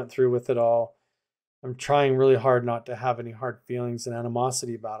that I went through with it all. I'm trying really hard not to have any hard feelings and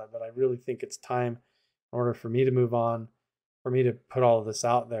animosity about it, but I really think it's time in order for me to move on, for me to put all of this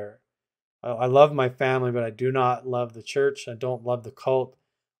out there. I love my family, but I do not love the church. I don't love the cult.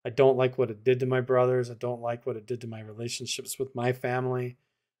 I don't like what it did to my brothers. I don't like what it did to my relationships with my family.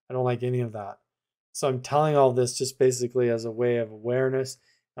 I don't like any of that. So I'm telling all this just basically as a way of awareness.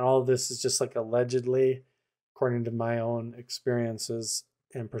 And all of this is just like allegedly, according to my own experiences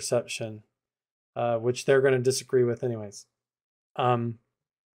and perception, which they're going to disagree with anyways. But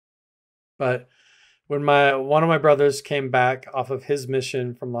when one of my brothers came back off of his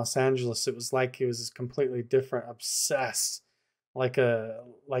mission from Los Angeles, it was like he was completely different, obsessed, like a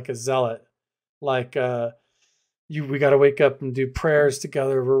zealot, like we got to wake up and do prayers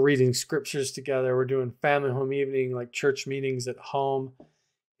together. We're reading scriptures together. We're doing family home evening, like church meetings at home.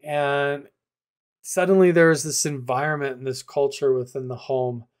 And suddenly there's this environment and this culture within the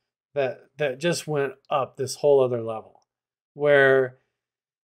home that just went up this whole other level, where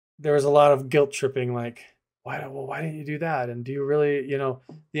there was a lot of guilt tripping, like, why didn't you do that? And do you really,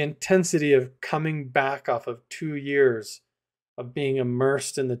 the intensity of coming back off of 2 years of being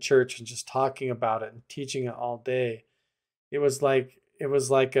immersed in the church and just talking about it and teaching it all day. It was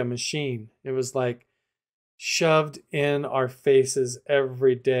like a machine. It was like shoved in our faces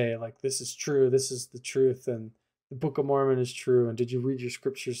every day. Like, this is true. This is the truth. And the Book of Mormon is true. And did you read your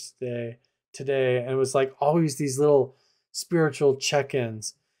scriptures today? And it was like always these little spiritual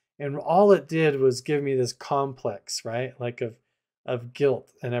check-ins. And all it did was give me this complex, right? Like of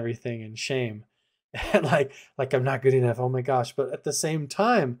guilt and everything and shame. And like I'm not good enough. Oh my gosh. But at the same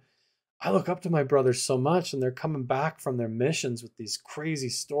time, I look up to my brothers so much, and they're coming back from their missions with these crazy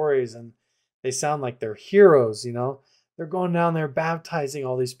stories, and they sound like they're heroes, They're going down there baptizing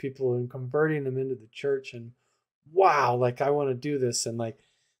all these people and converting them into the church. And wow, like I want to do this. And like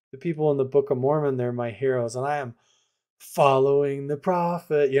the people in the Book of Mormon, they're my heroes. And I am following the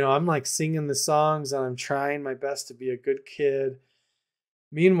prophet. I'm like singing the songs, and I'm trying my best to be a good kid.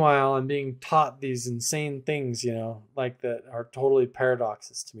 Meanwhile, I'm being taught these insane things, like that are totally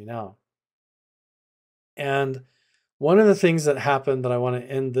paradoxes to me now. And one of the things that happened that I want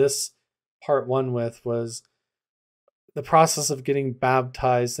to end this part one with was the process of getting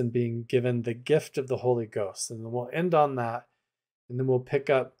baptized and being given the gift of the Holy Ghost. And then we'll end on that. And then we'll pick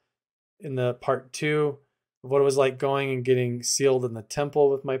up in the part two of what it was like going and getting sealed in the temple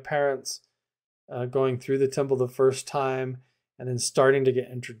with my parents, going through the temple the first time, and then starting to get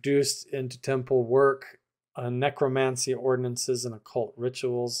introduced into temple work, necromancy ordinances, and occult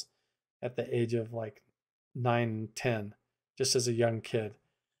rituals at the age of like 9 and 10, just as a young kid.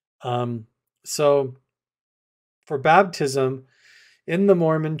 So for baptism in the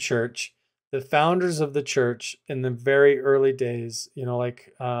Mormon church, the founders of the church in the very early days,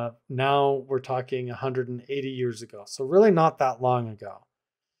 now we're talking 180 years ago. So really not that long ago.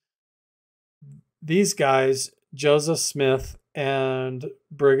 These guys, Joseph Smith and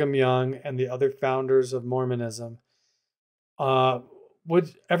Brigham Young and the other founders of Mormonism,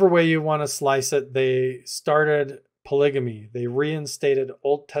 whichever way you want to slice it, they started polygamy. They reinstated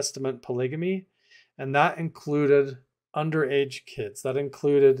Old Testament polygamy, and that included underage kids. That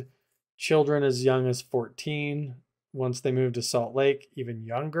included children as young as 14. Once they moved to Salt Lake, even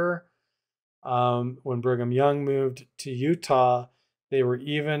younger. When Brigham Young moved to Utah, they were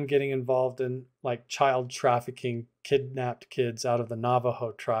even getting involved in like child trafficking, kidnapped kids out of the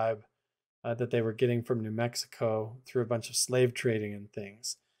Navajo tribe that they were getting from New Mexico through a bunch of slave trading and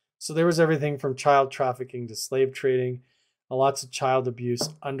things. So there was everything from child trafficking to slave trading, lots of child abuse,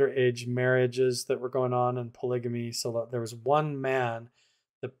 underage marriages that were going on, and polygamy. So that there was one man,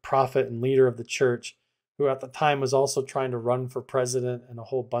 the prophet and leader of the church, who at the time was also trying to run for president and a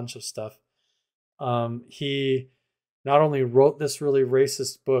whole bunch of stuff. He not only wrote this really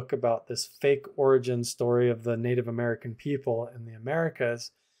racist book about this fake origin story of the Native American people in the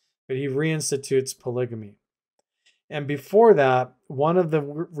Americas, but he reinstitutes polygamy. And before that, one of the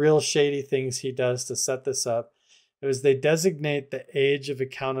real shady things he does to set this up is they designate the age of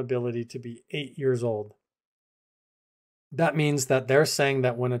accountability to be 8 years old. That means that they're saying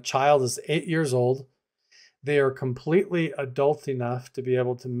that when a child is 8 years old, they are completely adult enough to be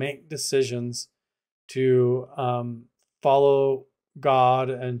able to make decisions to follow God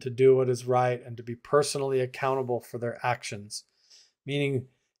and to do what is right and to be personally accountable for their actions. Meaning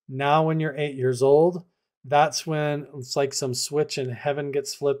now when you're 8 years old, that's when it's like some switch in heaven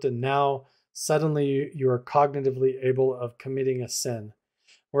gets flipped, and now suddenly you are cognitively able of committing a sin.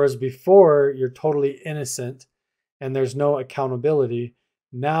 Whereas before you're totally innocent and there's no accountability.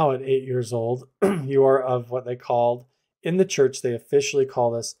 Now at 8 years old, you are of what they called, in the church, they officially call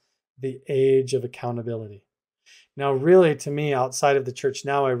this the age of accountability. Now, really, to me, outside of the church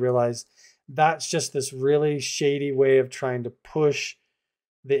now, I realize that's just this really shady way of trying to push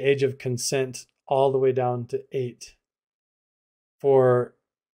the age of consent all the way down to 8 for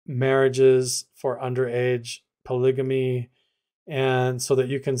marriages for underage, polygamy, and so that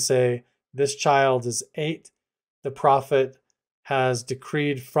you can say, this child is 8. The prophet has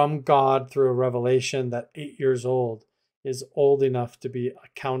decreed from God through a revelation that 8 years old is old enough to be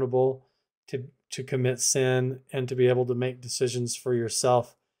accountable, to commit sin, and to be able to make decisions for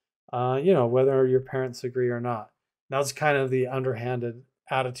yourself, whether your parents agree or not. That's kind of the underhanded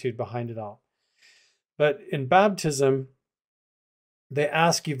attitude behind it all. But in baptism, they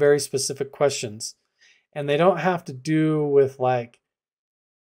ask you very specific questions, and they don't have to do with like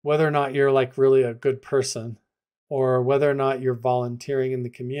whether or not you're like really a good person, or whether or not you're volunteering in the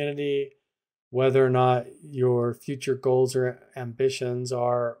community, whether or not your future goals or ambitions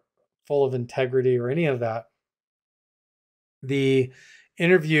are full of integrity or any of that. The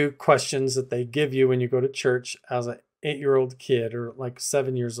interview questions that they give you when you go to church as an 8-year-old kid, or like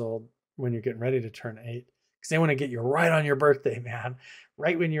 7 years old when you're getting ready to turn 8, because they want to get you right on your birthday, man,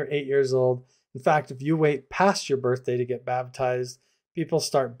 right when you're 8 years old. In fact, if you wait past your birthday to get baptized, people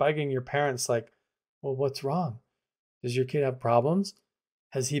start bugging your parents like, well, what's wrong? Does your kid have problems?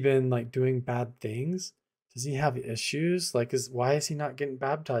 Has he been like doing bad things? Does he have issues? Like, why is he not getting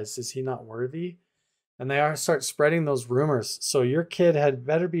baptized? Is he not worthy? And they start spreading those rumors. So your kid had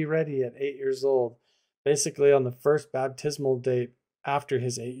better be ready at 8 years old, basically on the first baptismal date after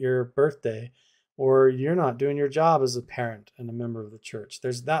his 8-year birthday, or you're not doing your job as a parent and a member of the church.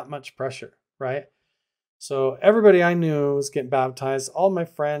 There's that much pressure, right? So everybody I knew was getting baptized. All my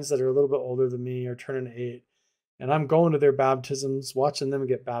friends that are a little bit older than me are turning 8. And I'm going to their baptisms, watching them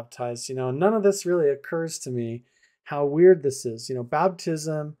get baptized. None of this really occurs to me how weird this is.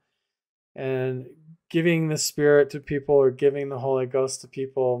 Baptism and giving the Spirit to people, or giving the Holy Ghost to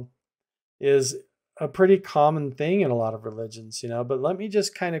people, is a pretty common thing in a lot of religions, but let me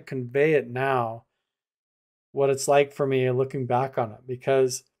just kind of convey it now, what it's like for me looking back on it.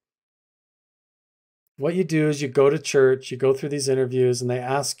 Because what you do is you go to church, you go through these interviews, and they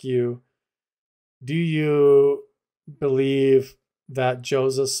ask you, do you believe that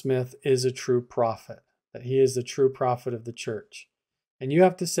Joseph Smith is a true prophet, that he is the true prophet of the church? And you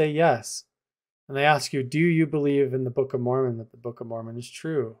have to say yes. And they ask you, do you believe in the Book of Mormon, that the Book of Mormon is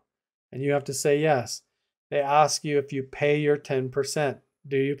true? And you have to say yes. They ask you if you pay your 10%.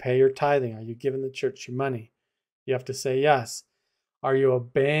 Do you pay your tithing? Are you giving the church your money? You have to say yes. Are you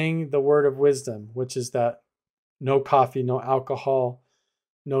obeying the word of wisdom, which is that no coffee, no alcohol,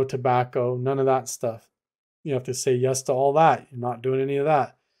 no tobacco, none of that stuff? You have to say yes to all that. You're not doing any of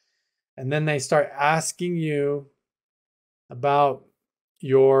that. And then they start asking you about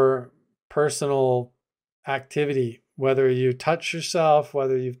your personal activity, whether you touch yourself,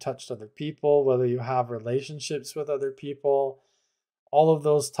 whether you've touched other people, whether you have relationships with other people, all of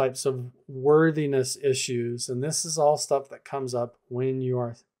those types of worthiness issues. And this is all stuff that comes up when you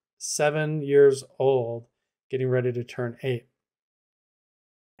are 7 years old, getting ready to turn 8.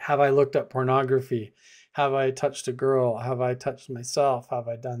 Have I looked at pornography? Have I touched a girl? Have I touched myself? Have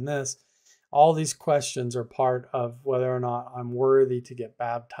I done this? All these questions are part of whether or not I'm worthy to get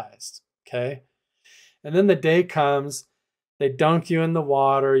baptized, okay? And then the day comes, they dunk you in the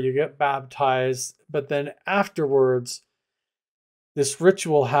water, you get baptized, but then afterwards, this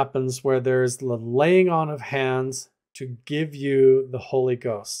ritual happens where there's the laying on of hands to give you the Holy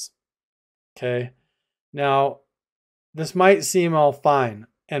Ghost, okay? Now, this might seem all fine,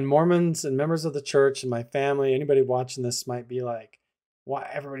 and Mormons and members of the church and my family, anybody watching this might be like, why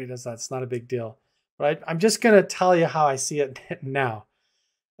everybody does that? It's not a big deal. But I'm just going to tell you how I see it now,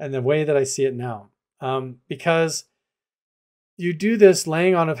 and the way that I see it now. Because you do this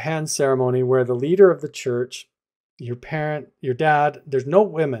laying on of hands ceremony where the leader of the church, your parent, your dad, there's no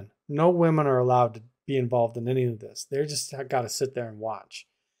women. No women are allowed to be involved in any of this. They're just got to sit there and watch.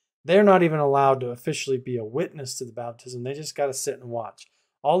 They're not even allowed to officially be a witness to the baptism. They just got to sit and watch.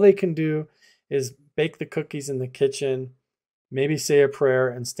 All they can do is bake the cookies in the kitchen, maybe say a prayer,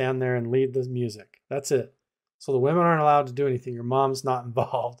 and stand there and lead the music. That's it. So the women aren't allowed to do anything. Your mom's not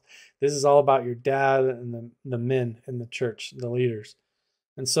involved. This is all about your dad and the men in the church, the leaders.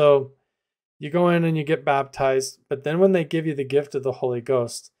 And so you go in and you get baptized. But then when they give you the gift of the Holy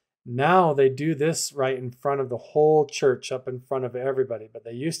Ghost, now they do this right in front of the whole church, up in front of everybody. But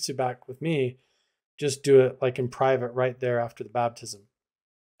they used to, back with me, just do it like in private right there after the baptism.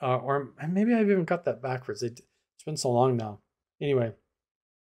 Or maybe I've even got that backwards. It's been so long now. Anyway,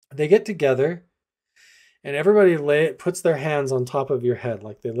 they get together and everybody puts their hands on top of your head.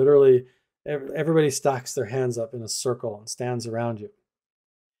 Like they literally, everybody stacks their hands up in a circle and stands around you.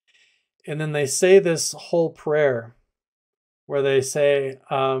 And then they say this whole prayer where they say,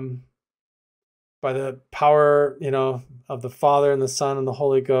 by the power, of the Father and the Son and the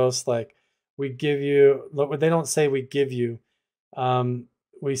Holy Ghost, like, we give you, they don't say we give you,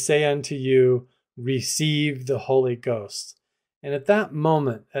 we say unto you, receive the Holy Ghost. And at that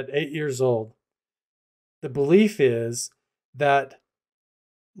moment, at 8 years old, the belief is that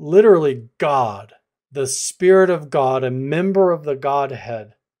literally God, the Spirit of God, a member of the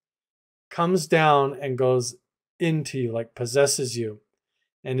Godhead, comes down and goes into you, like possesses you,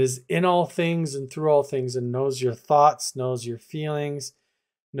 and is in all things and through all things, and knows your thoughts, knows your feelings,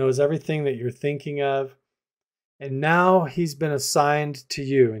 knows everything that you're thinking of. And now he's been assigned to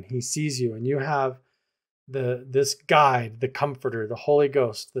you, and he sees you, and you have this guide, the comforter, the Holy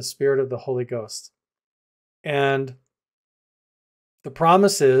Ghost, the Spirit of the Holy Ghost. And the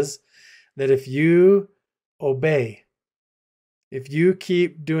promise is that if you obey, if you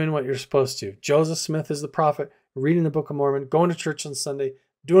keep doing what you're supposed to, Joseph Smith is the prophet, reading the Book of Mormon, going to church on Sunday,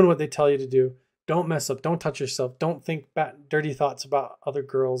 doing what they tell you to do, don't mess up, don't touch yourself, don't think bad, dirty thoughts about other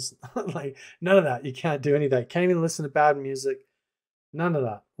girls, like none of that. You can't do any of that. You can't even listen to bad music. None of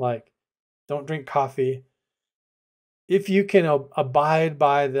that. Like, don't drink coffee. If you can abide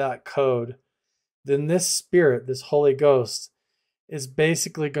by that code, then this Spirit, this Holy Ghost, is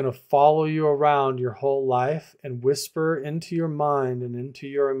basically going to follow you around your whole life and whisper into your mind and into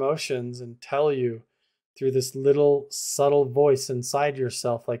your emotions and tell you through this little subtle voice inside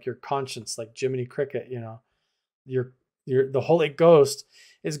yourself, like your conscience, like Jiminy Cricket, the Holy Ghost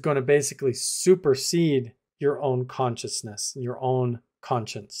is going to basically supersede your own consciousness, your own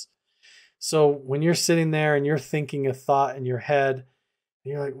conscience. So when you're sitting there and you're thinking a thought in your head,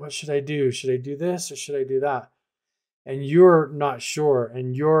 and you're like, what should I do? Should I do this or should I do that? And you're not sure,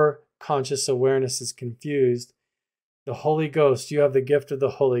 and your conscious awareness is confused, the Holy Ghost, you have the gift of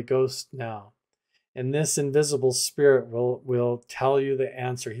the Holy Ghost now. And this invisible Spirit will tell you the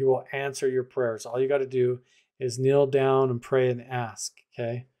answer. He will answer your prayers. All you got to do is kneel down and pray and ask,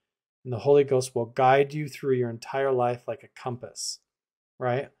 okay? And the Holy Ghost will guide you through your entire life like a compass,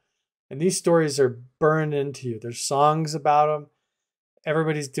 right? And these stories are burned into you. There's songs about them.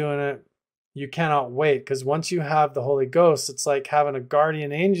 Everybody's doing it. You cannot wait, because once you have the Holy Ghost, it's like having a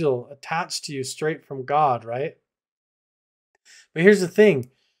guardian angel attached to you straight from God, right? But here's the thing.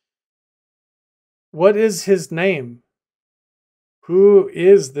 What is his name? Who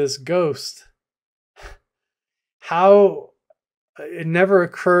is this ghost? How? It never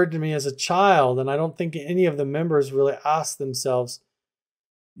occurred to me as a child, and I don't think any of the members really asked themselves,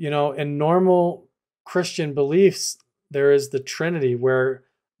 in normal Christian beliefs, there is the Trinity where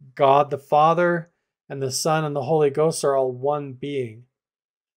God the Father and the Son and the Holy Ghost are all one being.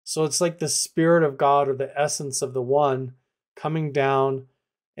 So it's like the Spirit of God, or the essence of the one, coming down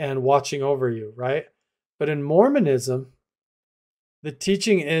and watching over you, right? But in Mormonism, the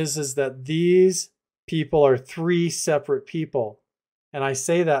teaching is that these people are three separate people. And I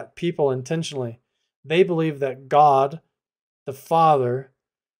say that people intentionally. They believe that God, the Father,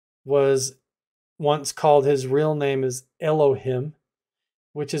 was once called, his real name is Elohim,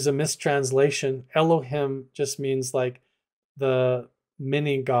 which is a mistranslation. Elohim just means like the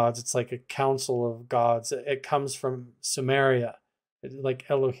many gods. It's like a council of gods. It comes from Sumeria, like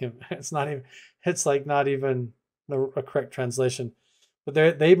Elohim. It's not even a correct translation.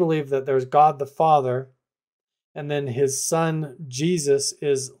 But they believe that there's God the Father, and then his son Jesus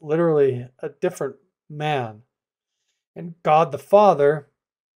is literally a different man. And God the Father,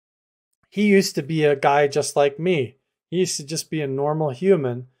 he used to be a guy just like me. He used to just be a normal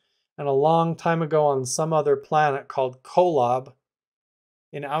human. And a long time ago on some other planet called Kolob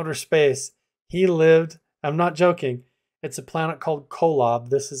in outer space, he lived, I'm not joking, it's a planet called Kolob.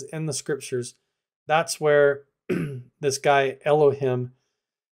 This is in the scriptures. That's where this guy Elohim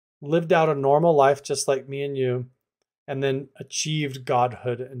lived out a normal life just like me and you, and then achieved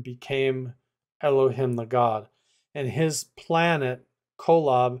godhood and became Elohim the God. And his planet,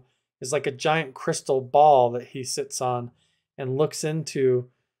 Kolob, is like a giant crystal ball that he sits on and looks into,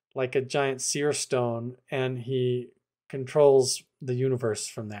 like a giant seer stone, and he controls the universe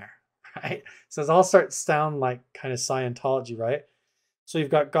from there, right? So it all starts to sound like kind of Scientology, right? So you've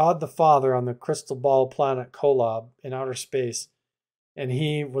got God the Father on the crystal ball planet Kolob in outer space, and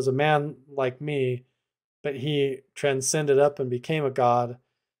he was a man like me, but he transcended up and became a god.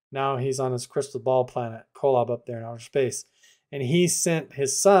 Now he's on his crystal ball planet Kolob up there in outer space, and he sent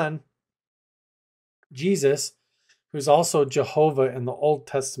his son Jesus, who's also Jehovah in the Old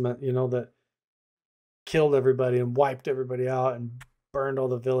Testament, that killed everybody and wiped everybody out and burned all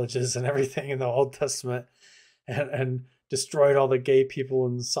the villages and everything in the Old Testament, and destroyed all the gay people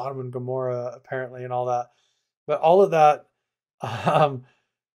in Sodom and Gomorrah, apparently, and all that. But all of that,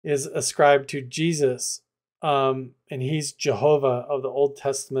 is ascribed to Jesus. And he's Jehovah of the Old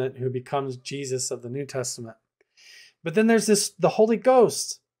Testament who becomes Jesus of the New Testament. But then there's the Holy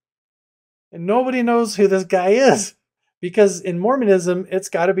Ghost. And nobody knows who this guy is. Because in Mormonism, it's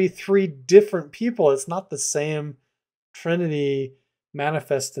got to be three different people. It's not the same Trinity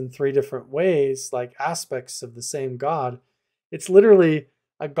manifest in three different ways, like aspects of the same God. It's literally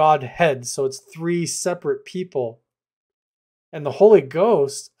a Godhead. So it's three separate people. And the Holy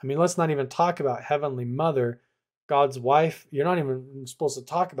Ghost, I mean, let's not even talk about Heavenly Mother, God's wife. You're not even supposed to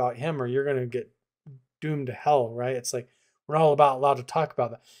talk about him or you're going to get doomed to hell, right? It's like we're not allowed to talk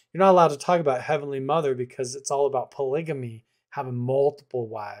about that. You're not allowed to talk about Heavenly Mother because it's all about polygamy, having multiple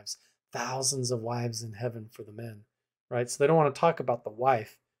wives, thousands of wives in heaven for the men, right? So they don't want to talk about the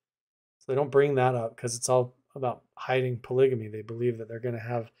wife. So they don't bring that up because it's all about hiding polygamy. They believe that they're going to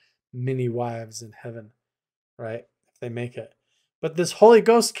have many wives in heaven, right? If they make it. But this Holy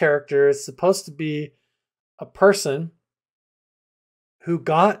Ghost character is supposed to be a person who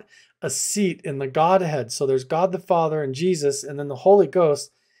got a seat in the Godhead. So there's God the Father and Jesus and then the Holy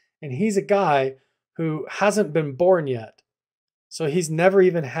Ghost. And he's a guy who hasn't been born yet. So he's never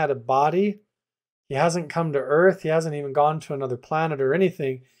even had a body. He hasn't come to earth. He hasn't even gone to another planet or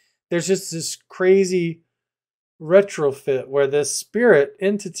anything. There's just this crazy retrofit where this spirit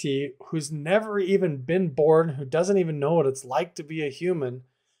entity who's never even been born, who doesn't even know what it's like to be a human,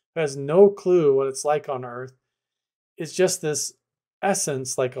 who has no clue what it's like on earth, is just this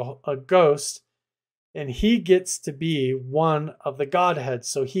essence, like a ghost, and he gets to be one of the Godhead.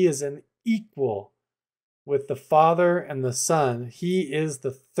 So he is an equal with the Father and the Son. He is the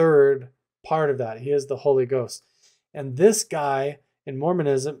third part of that. He is the Holy Ghost. And this guy in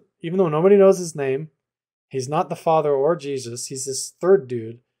Mormonism, even though nobody knows his name, he's not the Father or Jesus. He's this third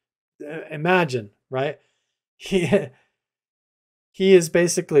dude. Imagine, right? He is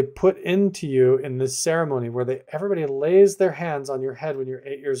basically put into you in this ceremony where everybody lays their hands on your head when you're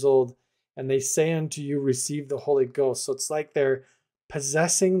 8 years old and they say unto you, receive the Holy Ghost. So it's like they're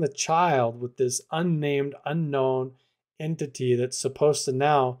possessing the child with this unnamed, unknown entity that's supposed to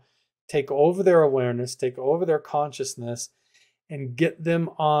now take over their awareness, take over their consciousness, and get them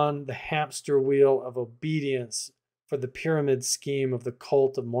on the hamster wheel of obedience for the pyramid scheme of the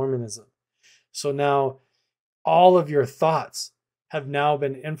cult of Mormonism. So now all of your thoughts have now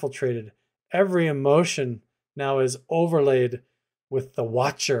been infiltrated. Every emotion now is overlaid with the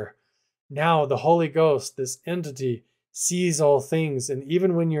watcher. Now the Holy Ghost, this entity, sees all things. And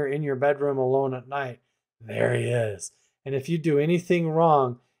even when you're in your bedroom alone at night, there he is. And if you do anything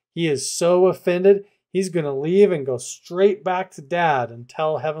wrong, he is so offended, he's going to leave and go straight back to Dad and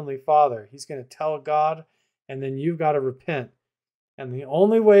tell Heavenly Father. He's going to tell God, and then you've got to repent. And the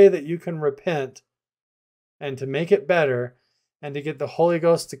only way that you can repent and to make it better and to get the Holy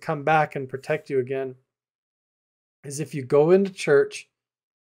Ghost to come back and protect you again is if you go into church,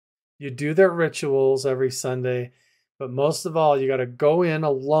 you do their rituals every Sunday, but most of all, you got to go in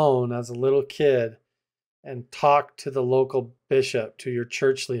alone as a little kid and talk to the local bishop, to your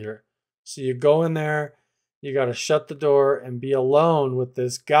church leader. So you go in there, you got to shut the door and be alone with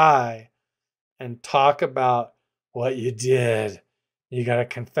this guy and talk about what you did. You got to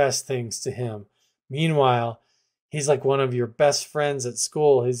confess things to him. Meanwhile, he's like one of your best friends at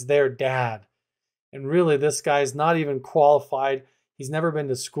school. He's their dad. And really, this guy's not even qualified. He's never been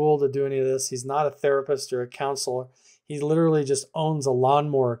to school to do any of this. He's not a therapist or a counselor. He literally just owns a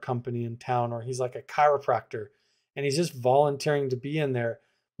lawnmower company in town, or he's like a chiropractor. And he's just volunteering to be in there.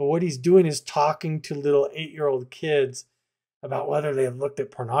 But what he's doing is talking to little 8-year-old kids about whether they have looked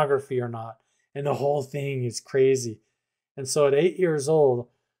at pornography or not. And the whole thing is crazy. And so at 8 years old,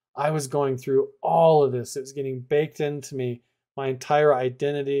 I was going through all of this. It was getting baked into me, my entire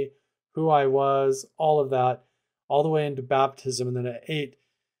identity, who I was, all of that, all the way into baptism. And then at 8,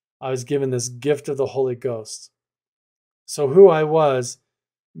 I was given this gift of the Holy Ghost. So who I was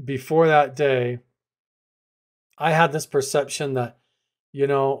before that day, I had this perception that, you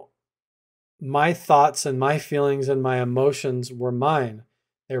know, my thoughts and my feelings and my emotions were mine.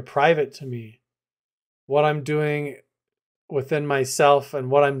 They're private to me. What I'm doing within myself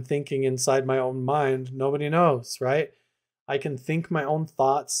and what I'm thinking inside my own mind, nobody knows, right? I can think my own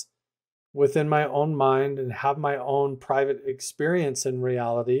thoughts within my own mind and have my own private experience in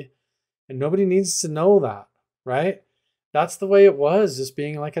reality, and nobody needs to know that, right? That's the way it was, just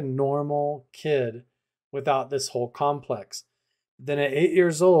being like a normal kid without this whole complex. Then at 8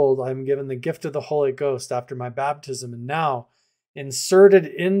 years old, I'm given the gift of the Holy Ghost after my baptism, and now inserted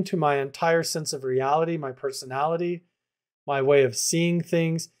into my entire sense of reality, my personality, my way of seeing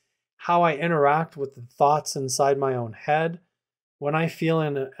things, how I interact with the thoughts inside my own head, when I feel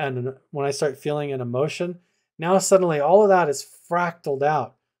and when I start feeling an emotion, now suddenly all of that is fractured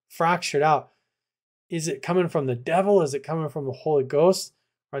out. Is it coming from the devil? Is it coming from the Holy Ghost?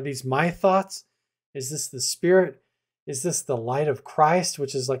 Are these my thoughts? Is this the Spirit? Is this the light of Christ,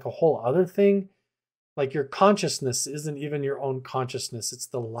 which is like a whole other thing? Like your consciousness isn't even your own consciousness. It's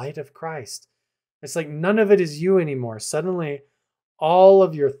the light of Christ. It's like none of it is you anymore. Suddenly, all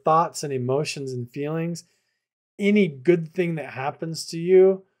of your thoughts and emotions and feelings, any good thing that happens to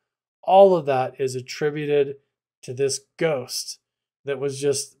you, all of that is attributed to this ghost that was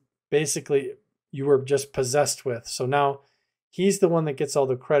just basically you were just possessed with. So now he's the one that gets all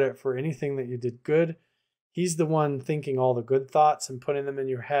the credit for anything that you did good. He's the one thinking all the good thoughts and putting them in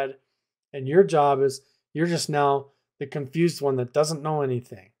your head. And your job is you're just now the confused one that doesn't know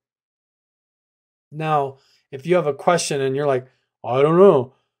anything. Now, if you have a question and you're like, I don't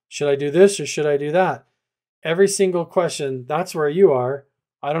know, should I do this or should I do that? Every single question, that's where you are.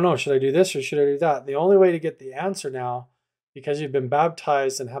 I don't know, should I do this or should I do that? The only way to get the answer now, because you've been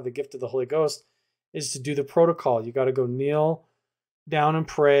baptized and have the gift of the Holy Ghost, is to do the protocol. You got to go kneel down and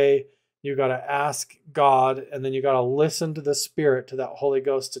pray. You got to ask God, and then you got to listen to the Spirit, to that Holy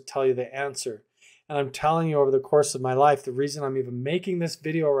Ghost to tell you the answer. And I'm telling you, over the course of my life, the reason I'm even making this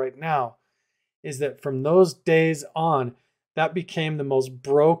video right now is that from those days on, that became the most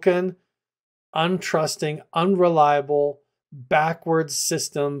broken, untrusting, unreliable, backwards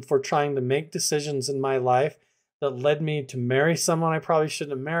system for trying to make decisions in my life that led me to marry someone I probably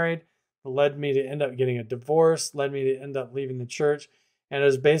shouldn't have married, that led me to end up getting a divorce, led me to end up leaving the church, and it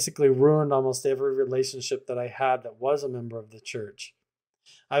has basically ruined almost every relationship that I had that was a member of the church.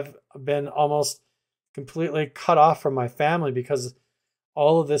 I've been almost completely cut off from my family because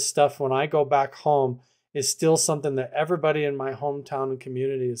all of this stuff, when I go back home, is still something that everybody in my hometown and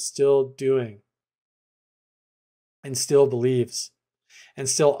community is still doing and still believes and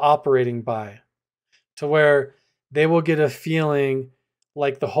still operating by, to where they will get a feeling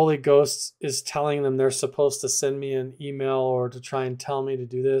like the Holy Ghost is telling them they're supposed to send me an email or to try and tell me to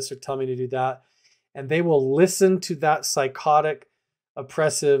do this or tell me to do that. And they will listen to that psychotic,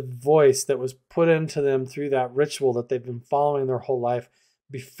 oppressive voice that was put into them through that ritual that they've been following their whole life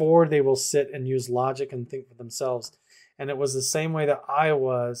before they will sit and use logic and think for themselves. And it was the same way that I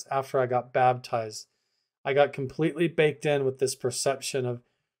was after I got baptized. I got completely baked in with this perception of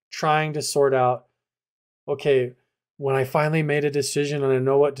trying to sort out, okay, when I finally made a decision and I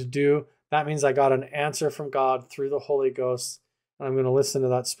know what to do, that means I got an answer from God through the Holy Ghost, and I'm going to listen to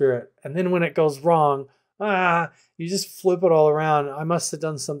that Spirit. And then when it goes wrong, you just flip it all around. I must have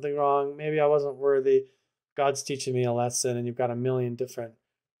done something wrong. Maybe I wasn't worthy. God's teaching me a lesson, and you've got a million different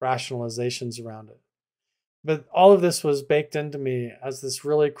rationalizations around it. But all of this was baked into me as this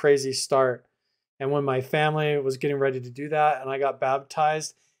really crazy start. And when my family was getting ready to do that and I got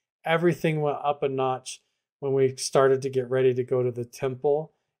baptized, everything went up a notch when we started to get ready to go to the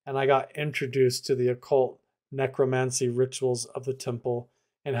temple. And I got introduced to the occult necromancy rituals of the temple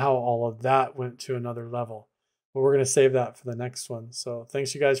and how all of that went to another level. But we're going to save that for the next one. So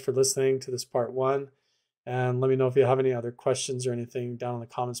thanks you guys for listening to this part 1. And let me know if you have any other questions or anything down in the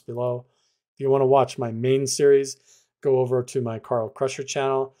comments below. If you want to watch my main series, go over to my Carl Crusher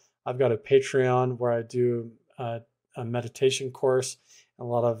channel. I've got a Patreon where I do a meditation course and a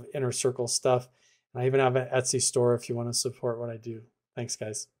lot of inner circle stuff. And I even have an Etsy store if you want to support what I do. Thanks,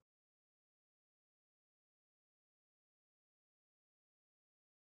 guys.